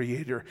upon their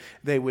Creator.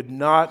 They would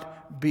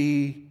not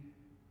be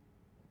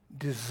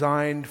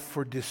designed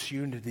for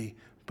disunity,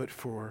 but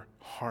for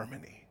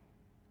harmony.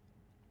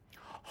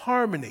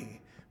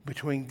 Harmony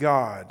between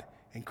God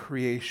and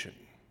creation.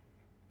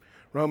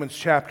 Romans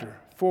chapter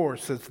 4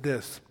 says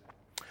this,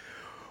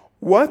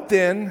 "What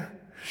then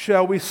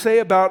shall we say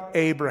about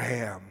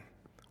Abraham,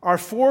 our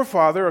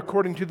forefather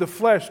according to the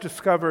flesh,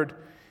 discovered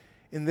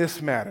in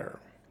this matter?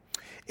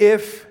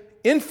 If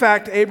in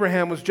fact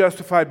Abraham was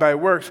justified by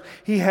works,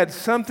 he had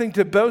something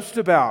to boast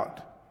about,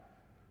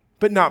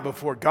 but not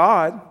before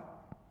God.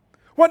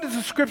 What does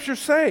the scripture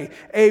say?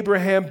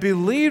 Abraham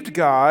believed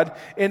God,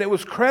 and it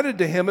was credited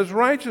to him as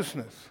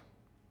righteousness."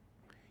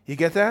 You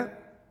get that?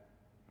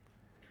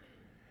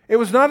 It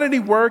was not any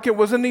work, it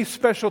wasn't any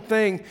special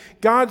thing.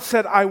 God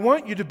said, "I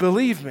want you to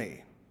believe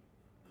me."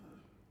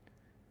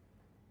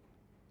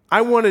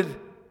 I wanted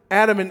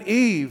Adam and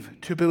Eve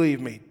to believe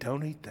me.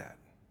 Don't eat that.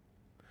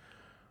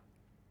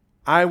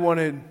 I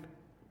wanted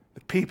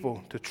the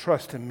people to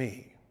trust in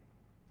me.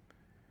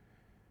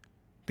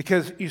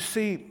 Because you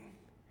see,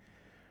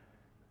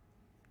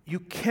 you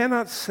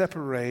cannot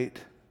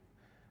separate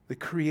the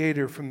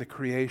Creator from the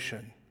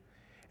creation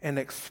and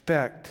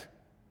expect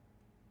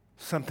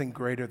something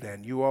greater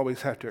than. You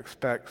always have to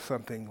expect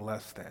something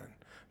less than,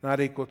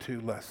 not equal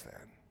to, less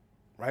than,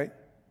 right?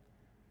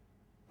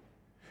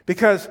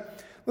 Because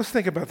let's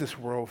think about this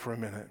world for a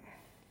minute.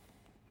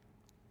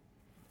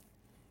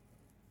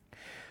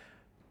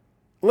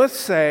 Let's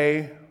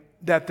say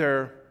that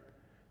there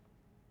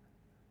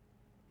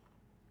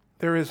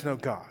is no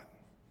God.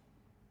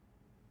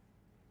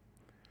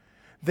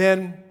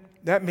 Then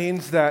that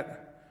means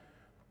that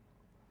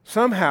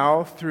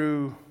somehow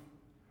through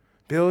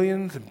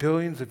billions and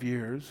billions of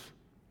years,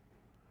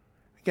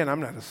 again, I'm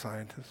not a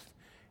scientist,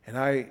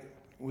 and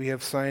we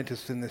have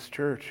scientists in this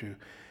church who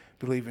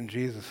believe in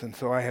Jesus, and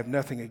so I have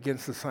nothing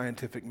against the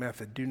scientific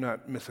method. Do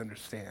not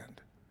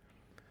misunderstand.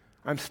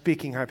 I'm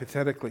speaking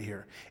hypothetically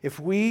here. If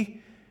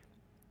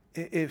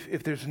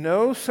there's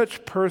no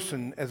such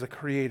person as a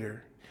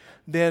creator,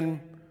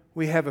 then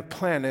we have a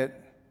planet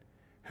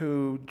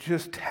who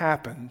just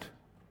happened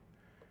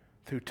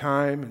through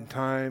time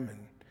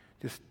and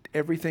just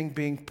everything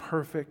being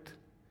perfect,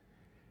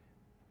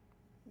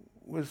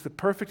 was the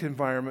perfect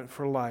environment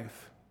for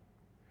life.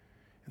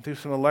 And through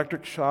some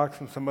electric shocks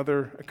and some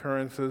other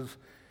occurrences,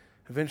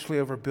 eventually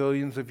over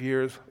billions of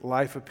years,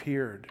 life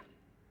appeared.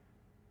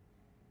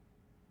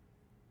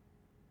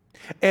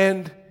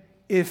 And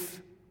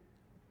if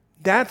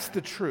that's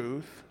the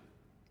truth,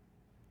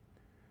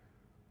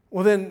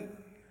 well then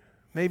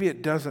maybe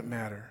it doesn't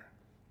matter.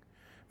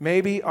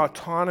 Maybe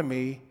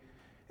autonomy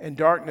and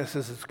darkness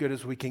is as good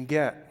as we can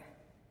get.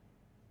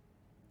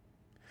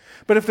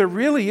 But if there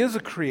really is a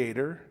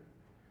creator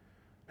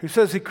who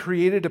says he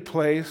created a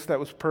place that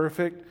was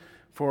perfect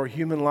for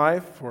human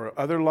life, for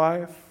other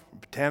life,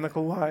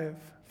 botanical life,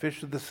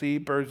 fish of the sea,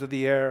 birds of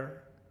the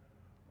air,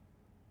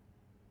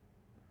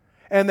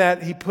 and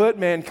that he put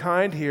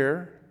mankind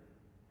here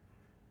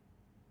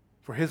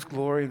for his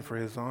glory and for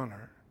his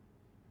honor,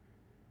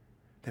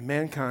 then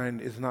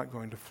mankind is not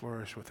going to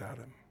flourish without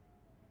him.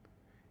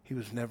 He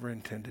was never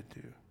intended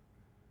to.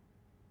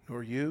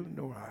 Nor you,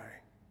 nor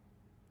I.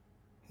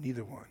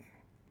 Neither one.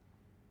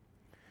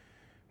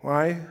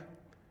 Why?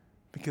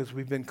 Because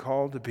we've been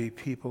called to be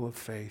people of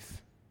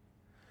faith.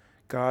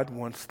 God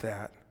wants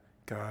that.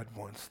 God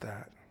wants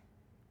that.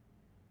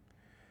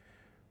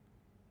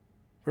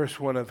 Verse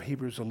 1 of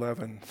Hebrews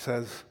 11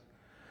 says,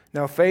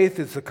 now faith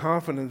is the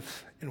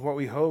confidence in what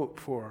we hope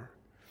for,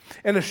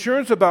 and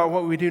assurance about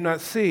what we do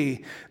not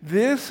see.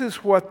 This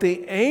is what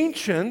the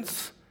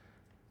ancients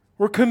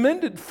were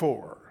commended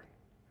for.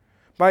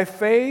 By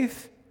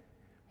faith,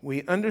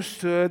 we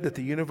understood that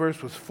the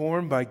universe was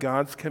formed by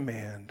God's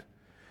command,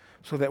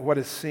 so that what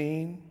is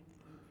seen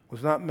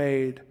was not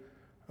made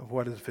of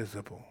what is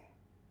visible.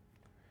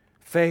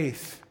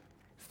 Faith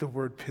is the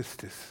word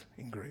pistis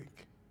in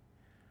Greek.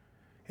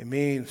 It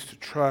means to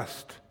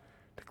trust,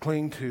 to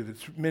cling to.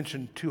 That's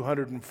mentioned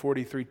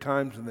 243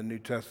 times in the New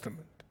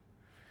Testament.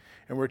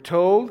 And we're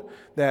told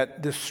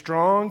that this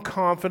strong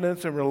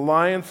confidence and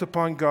reliance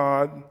upon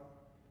God,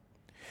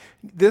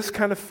 this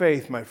kind of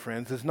faith, my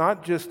friends, is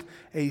not just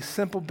a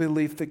simple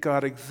belief that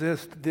God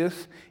exists.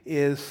 This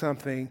is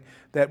something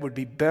that would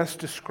be best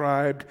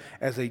described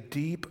as a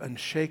deep,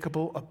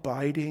 unshakable,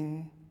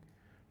 abiding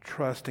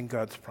trust in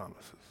God's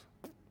promises.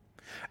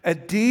 A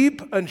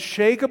deep,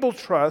 unshakable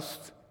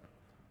trust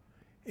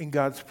in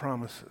God's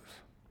promises.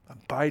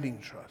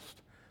 Abiding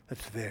trust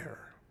that's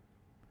there.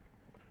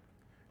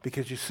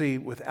 Because you see,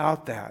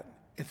 without that,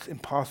 it's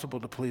impossible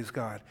to please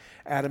God.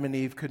 Adam and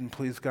Eve couldn't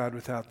please God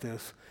without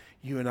this.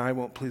 You and I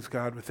won't please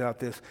God without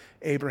this.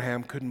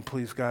 Abraham couldn't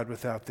please God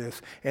without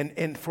this.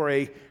 And for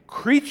a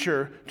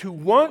creature to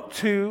want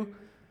to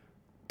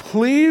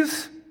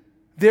please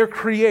their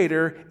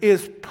Creator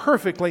is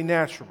perfectly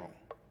natural.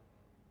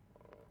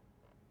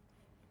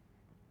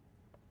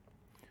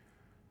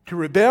 To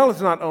rebel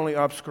is not only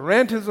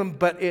obscurantism,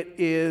 but it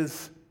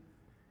is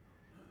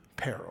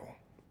peril.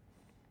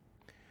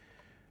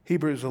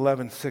 Hebrews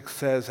 11:6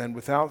 says, and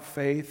without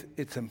faith,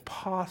 it's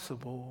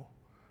impossible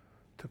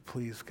to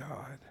please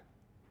God.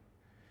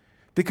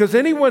 Because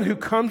anyone who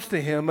comes to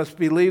him must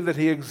believe that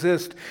he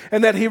exists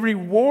and that he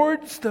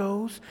rewards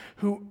those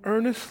who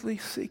earnestly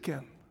seek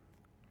him.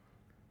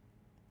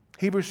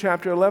 Hebrews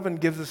chapter 11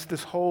 gives us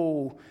this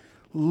whole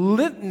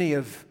litany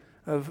of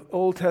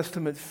Old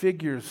Testament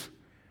figures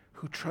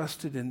who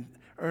trusted and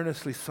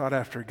earnestly sought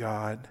after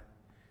God.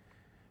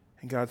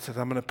 And God says,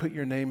 I'm going to put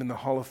your name in the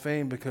Hall of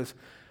Fame because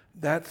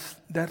that's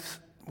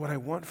what I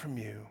want from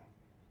you.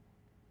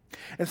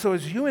 And so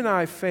as you and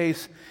I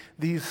face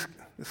this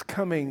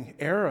coming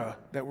era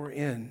that we're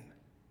in,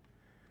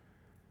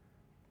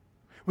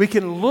 we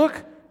can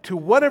look to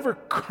whatever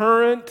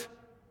current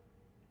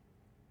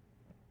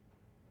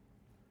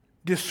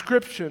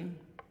description,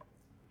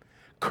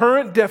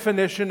 current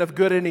definition of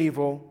good and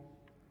evil,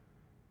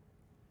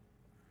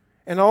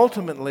 and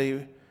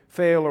ultimately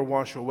fail or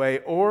wash away,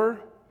 or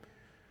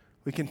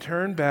we can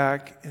turn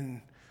back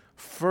and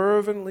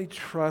fervently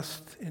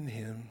trust in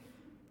him,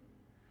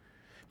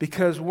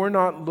 because we're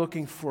not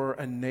looking for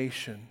a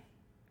nation.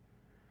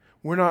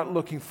 We're not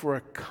looking for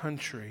a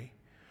country.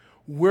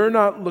 We're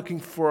not looking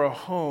for a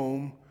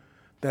home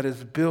that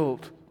is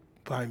built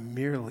by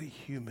merely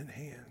human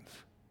hands.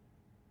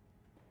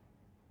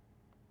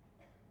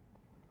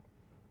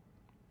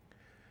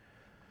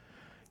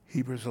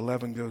 Hebrews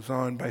 11 goes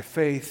on, by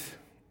faith,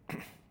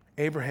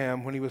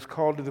 Abraham, when he was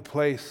called to the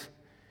place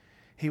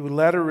he would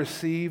later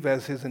receive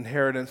as his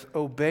inheritance,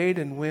 obeyed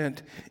and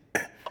went,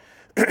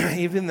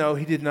 even though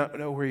he did not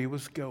know where he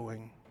was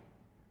going.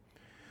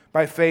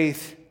 By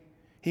faith,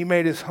 he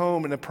made his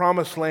home in a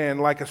promised land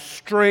like a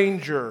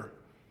stranger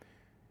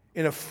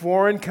in a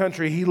foreign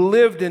country. He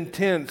lived in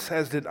tents,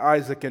 as did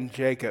Isaac and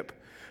Jacob,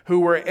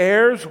 who were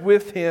heirs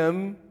with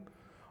him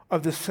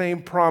of the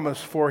same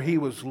promise, for he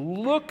was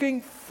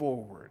looking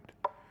forward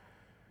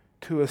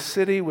to a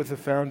city with a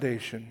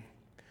foundation,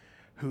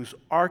 whose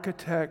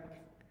architect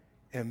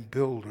and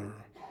builder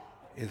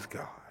is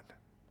God.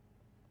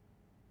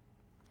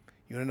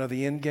 You want to know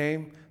the end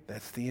game?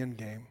 That's the end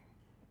game.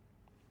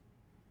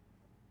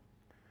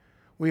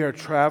 We are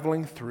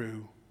traveling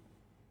through,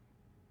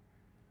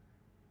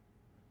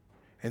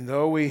 and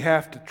though we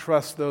have to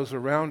trust those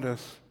around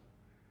us,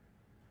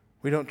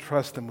 we don't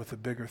trust them with the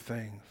bigger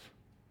things.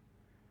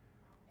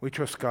 We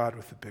trust God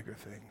with the bigger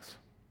things.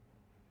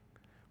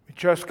 We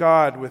trust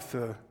God with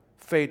the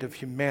fate of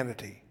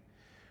humanity.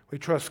 We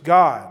trust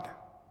God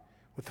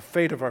with the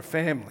fate of our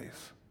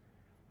families,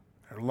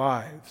 our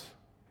lives.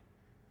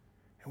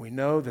 And we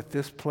know that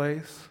this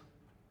place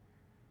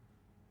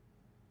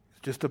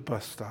just a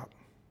bus stop.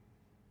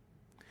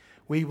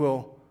 We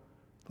will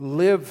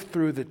live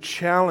through the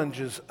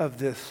challenges of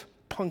this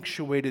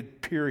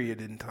punctuated period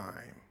in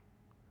time,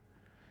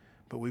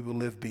 but we will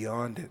live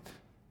beyond it,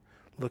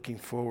 looking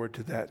forward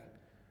to that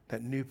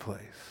new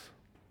place.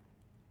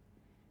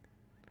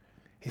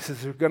 He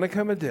says there's going to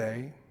come a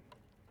day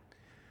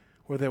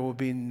where there will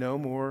be no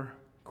more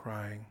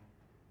crying,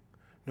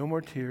 no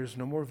more tears,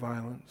 no more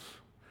violence,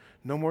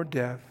 no more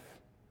death.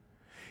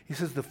 He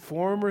says the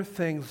former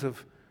things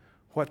of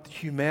what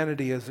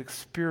humanity has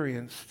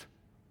experienced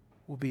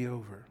will be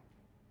over.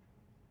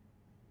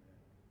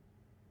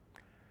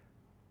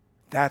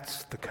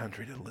 That's the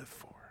country to live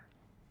for.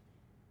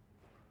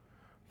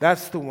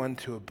 That's the one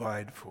to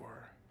abide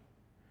for.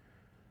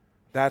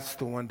 That's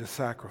the one to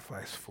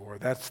sacrifice for.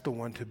 That's the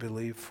one to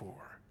believe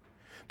for.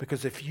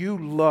 Because if you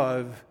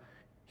love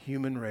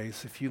human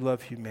race, if you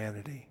love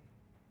humanity,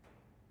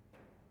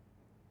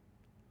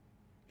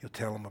 you'll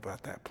tell them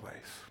about that place.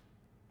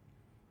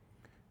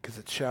 Because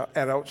it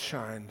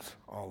outshines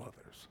all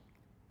others.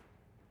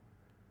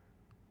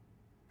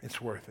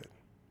 It's worth it.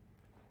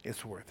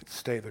 It's worth it.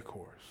 Stay the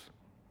course.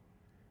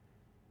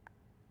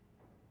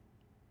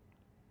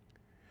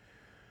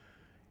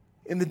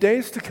 In the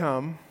days to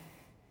come,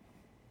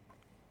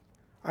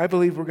 I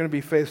believe we're going to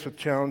be faced with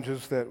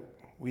challenges that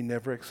we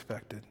never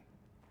expected.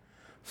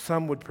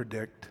 Some would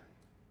predict.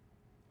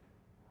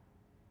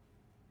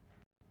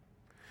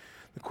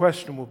 The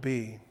question will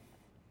be,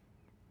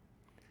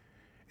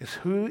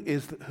 who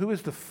is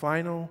the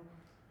final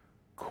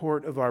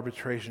court of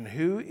arbitration?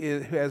 Who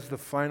has the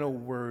final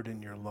word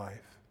in your life?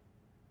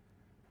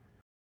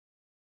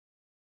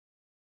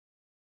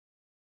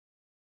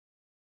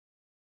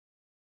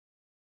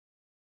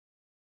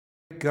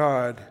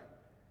 God,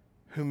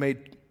 who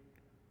made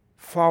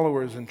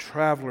followers and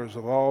travelers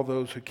of all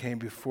those who came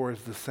before,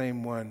 is the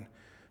same one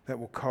that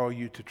will call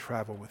you to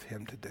travel with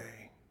him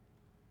today.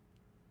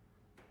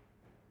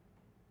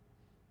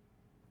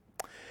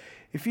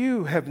 If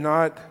you have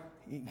not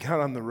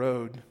got on the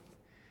road,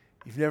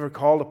 you've never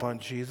called upon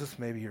Jesus,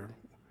 maybe you're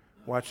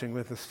watching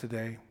with us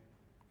today,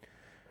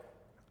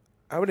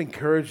 I would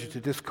encourage you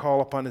to just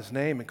call upon his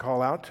name and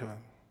call out to him.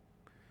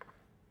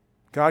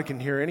 God can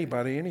hear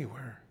anybody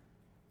anywhere.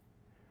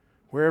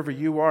 Wherever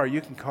you are, you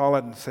can call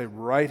out and say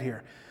right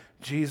here,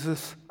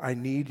 Jesus, I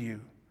need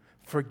you.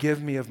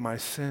 Forgive me of my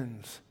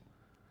sins.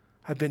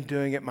 I've been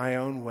doing it my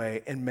own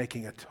way and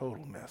making a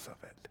total mess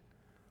of it.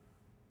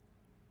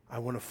 I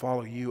want to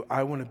follow you.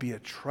 I want to be a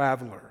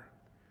traveler,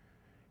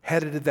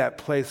 headed to that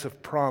place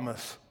of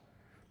promise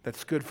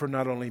that's good for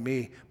not only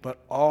me, but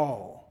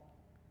all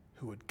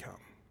who would come.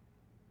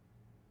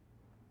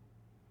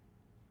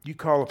 You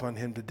call upon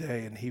him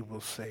today and he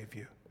will save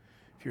you.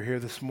 If you're here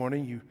this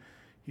morning, you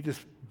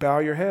just bow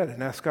your head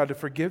and ask God to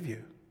forgive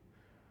you.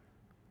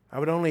 I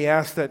would only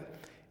ask that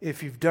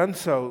if you've done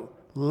so,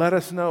 let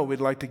us know.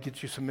 We'd like to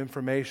get you some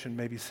information,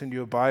 maybe send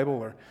you a Bible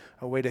or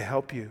a way to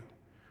help you,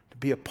 to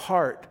be a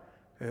part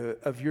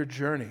of your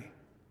journey.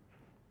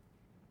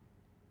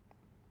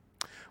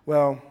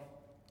 Well,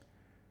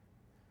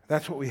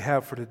 that's what we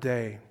have for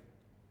today.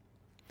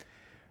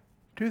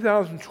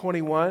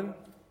 2021,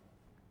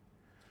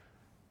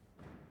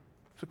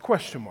 it's a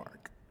question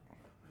mark.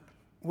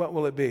 What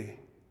will it be?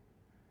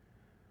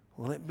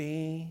 Will it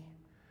be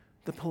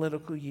the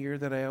political year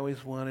that I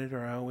always wanted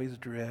or I always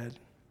dread?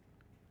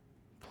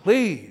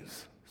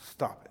 Please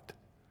stop it.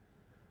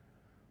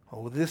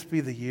 Or will this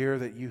be the year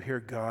that you hear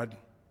God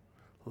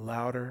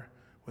louder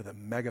with a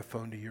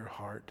megaphone to your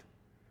heart,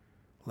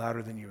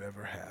 louder than you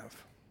ever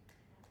have?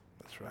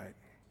 That's right.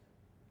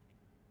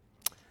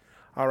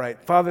 All right.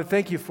 Father,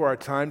 thank you for our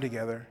time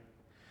together.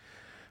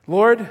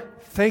 Lord,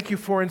 thank you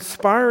for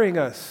inspiring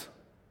us,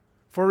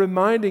 for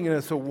reminding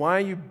us of why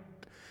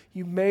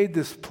you made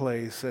this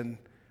place and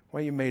why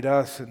you made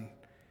us and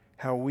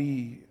how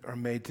we are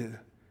made to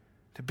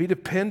be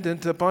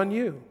dependent upon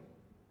you,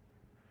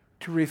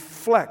 to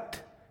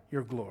reflect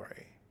your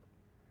glory.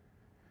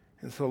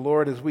 And so,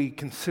 Lord, as we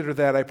consider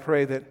that, I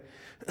pray that,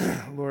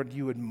 Lord,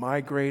 you would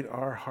migrate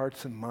our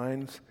hearts and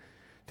minds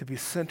to be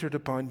centered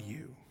upon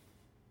you.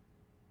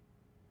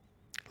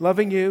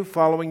 Loving you,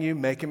 following you,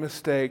 making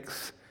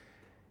mistakes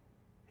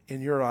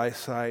in your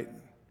eyesight,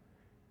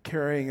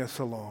 carrying us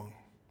along.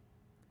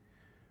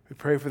 We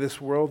pray for this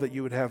world that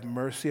you would have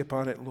mercy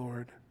upon it,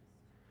 Lord.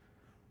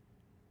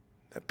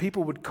 That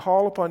people would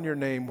call upon your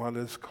name while it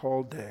is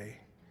called day.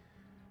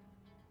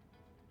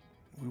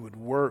 We would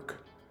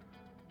work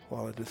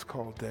while it is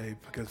called day,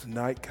 because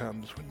night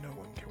comes when no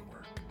one can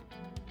work.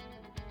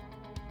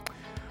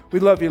 We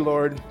love you,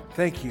 Lord.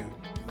 Thank you.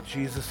 In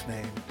Jesus'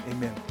 name,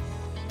 amen.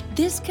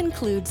 This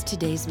concludes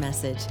today's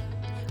message.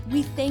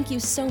 We thank you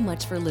so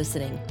much for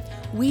listening.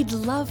 We'd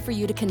love for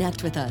you to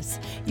connect with us.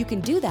 You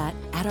can do that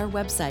at our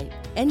website,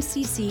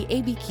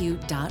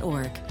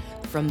 nccabq.org.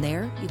 From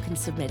there, you can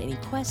submit any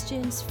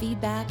questions,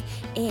 feedback,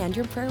 and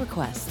your prayer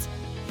requests.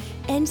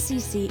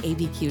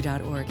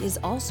 nccabq.org is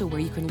also where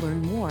you can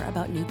learn more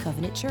about New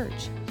Covenant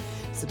Church.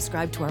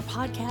 Subscribe to our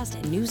podcast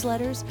and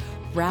newsletters,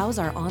 browse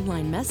our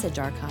online message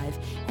archive,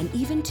 and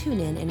even tune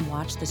in and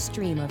watch the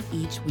stream of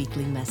each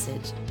weekly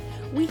message.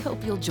 We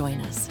hope you'll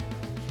join us.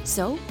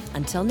 So,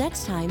 until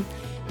next time,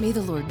 may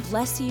the Lord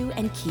bless you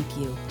and keep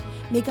you.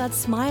 May God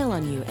smile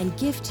on you and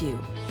gift you.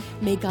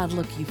 May God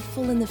look you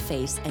full in the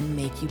face and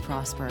make you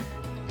prosper.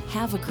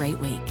 Have a great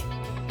week.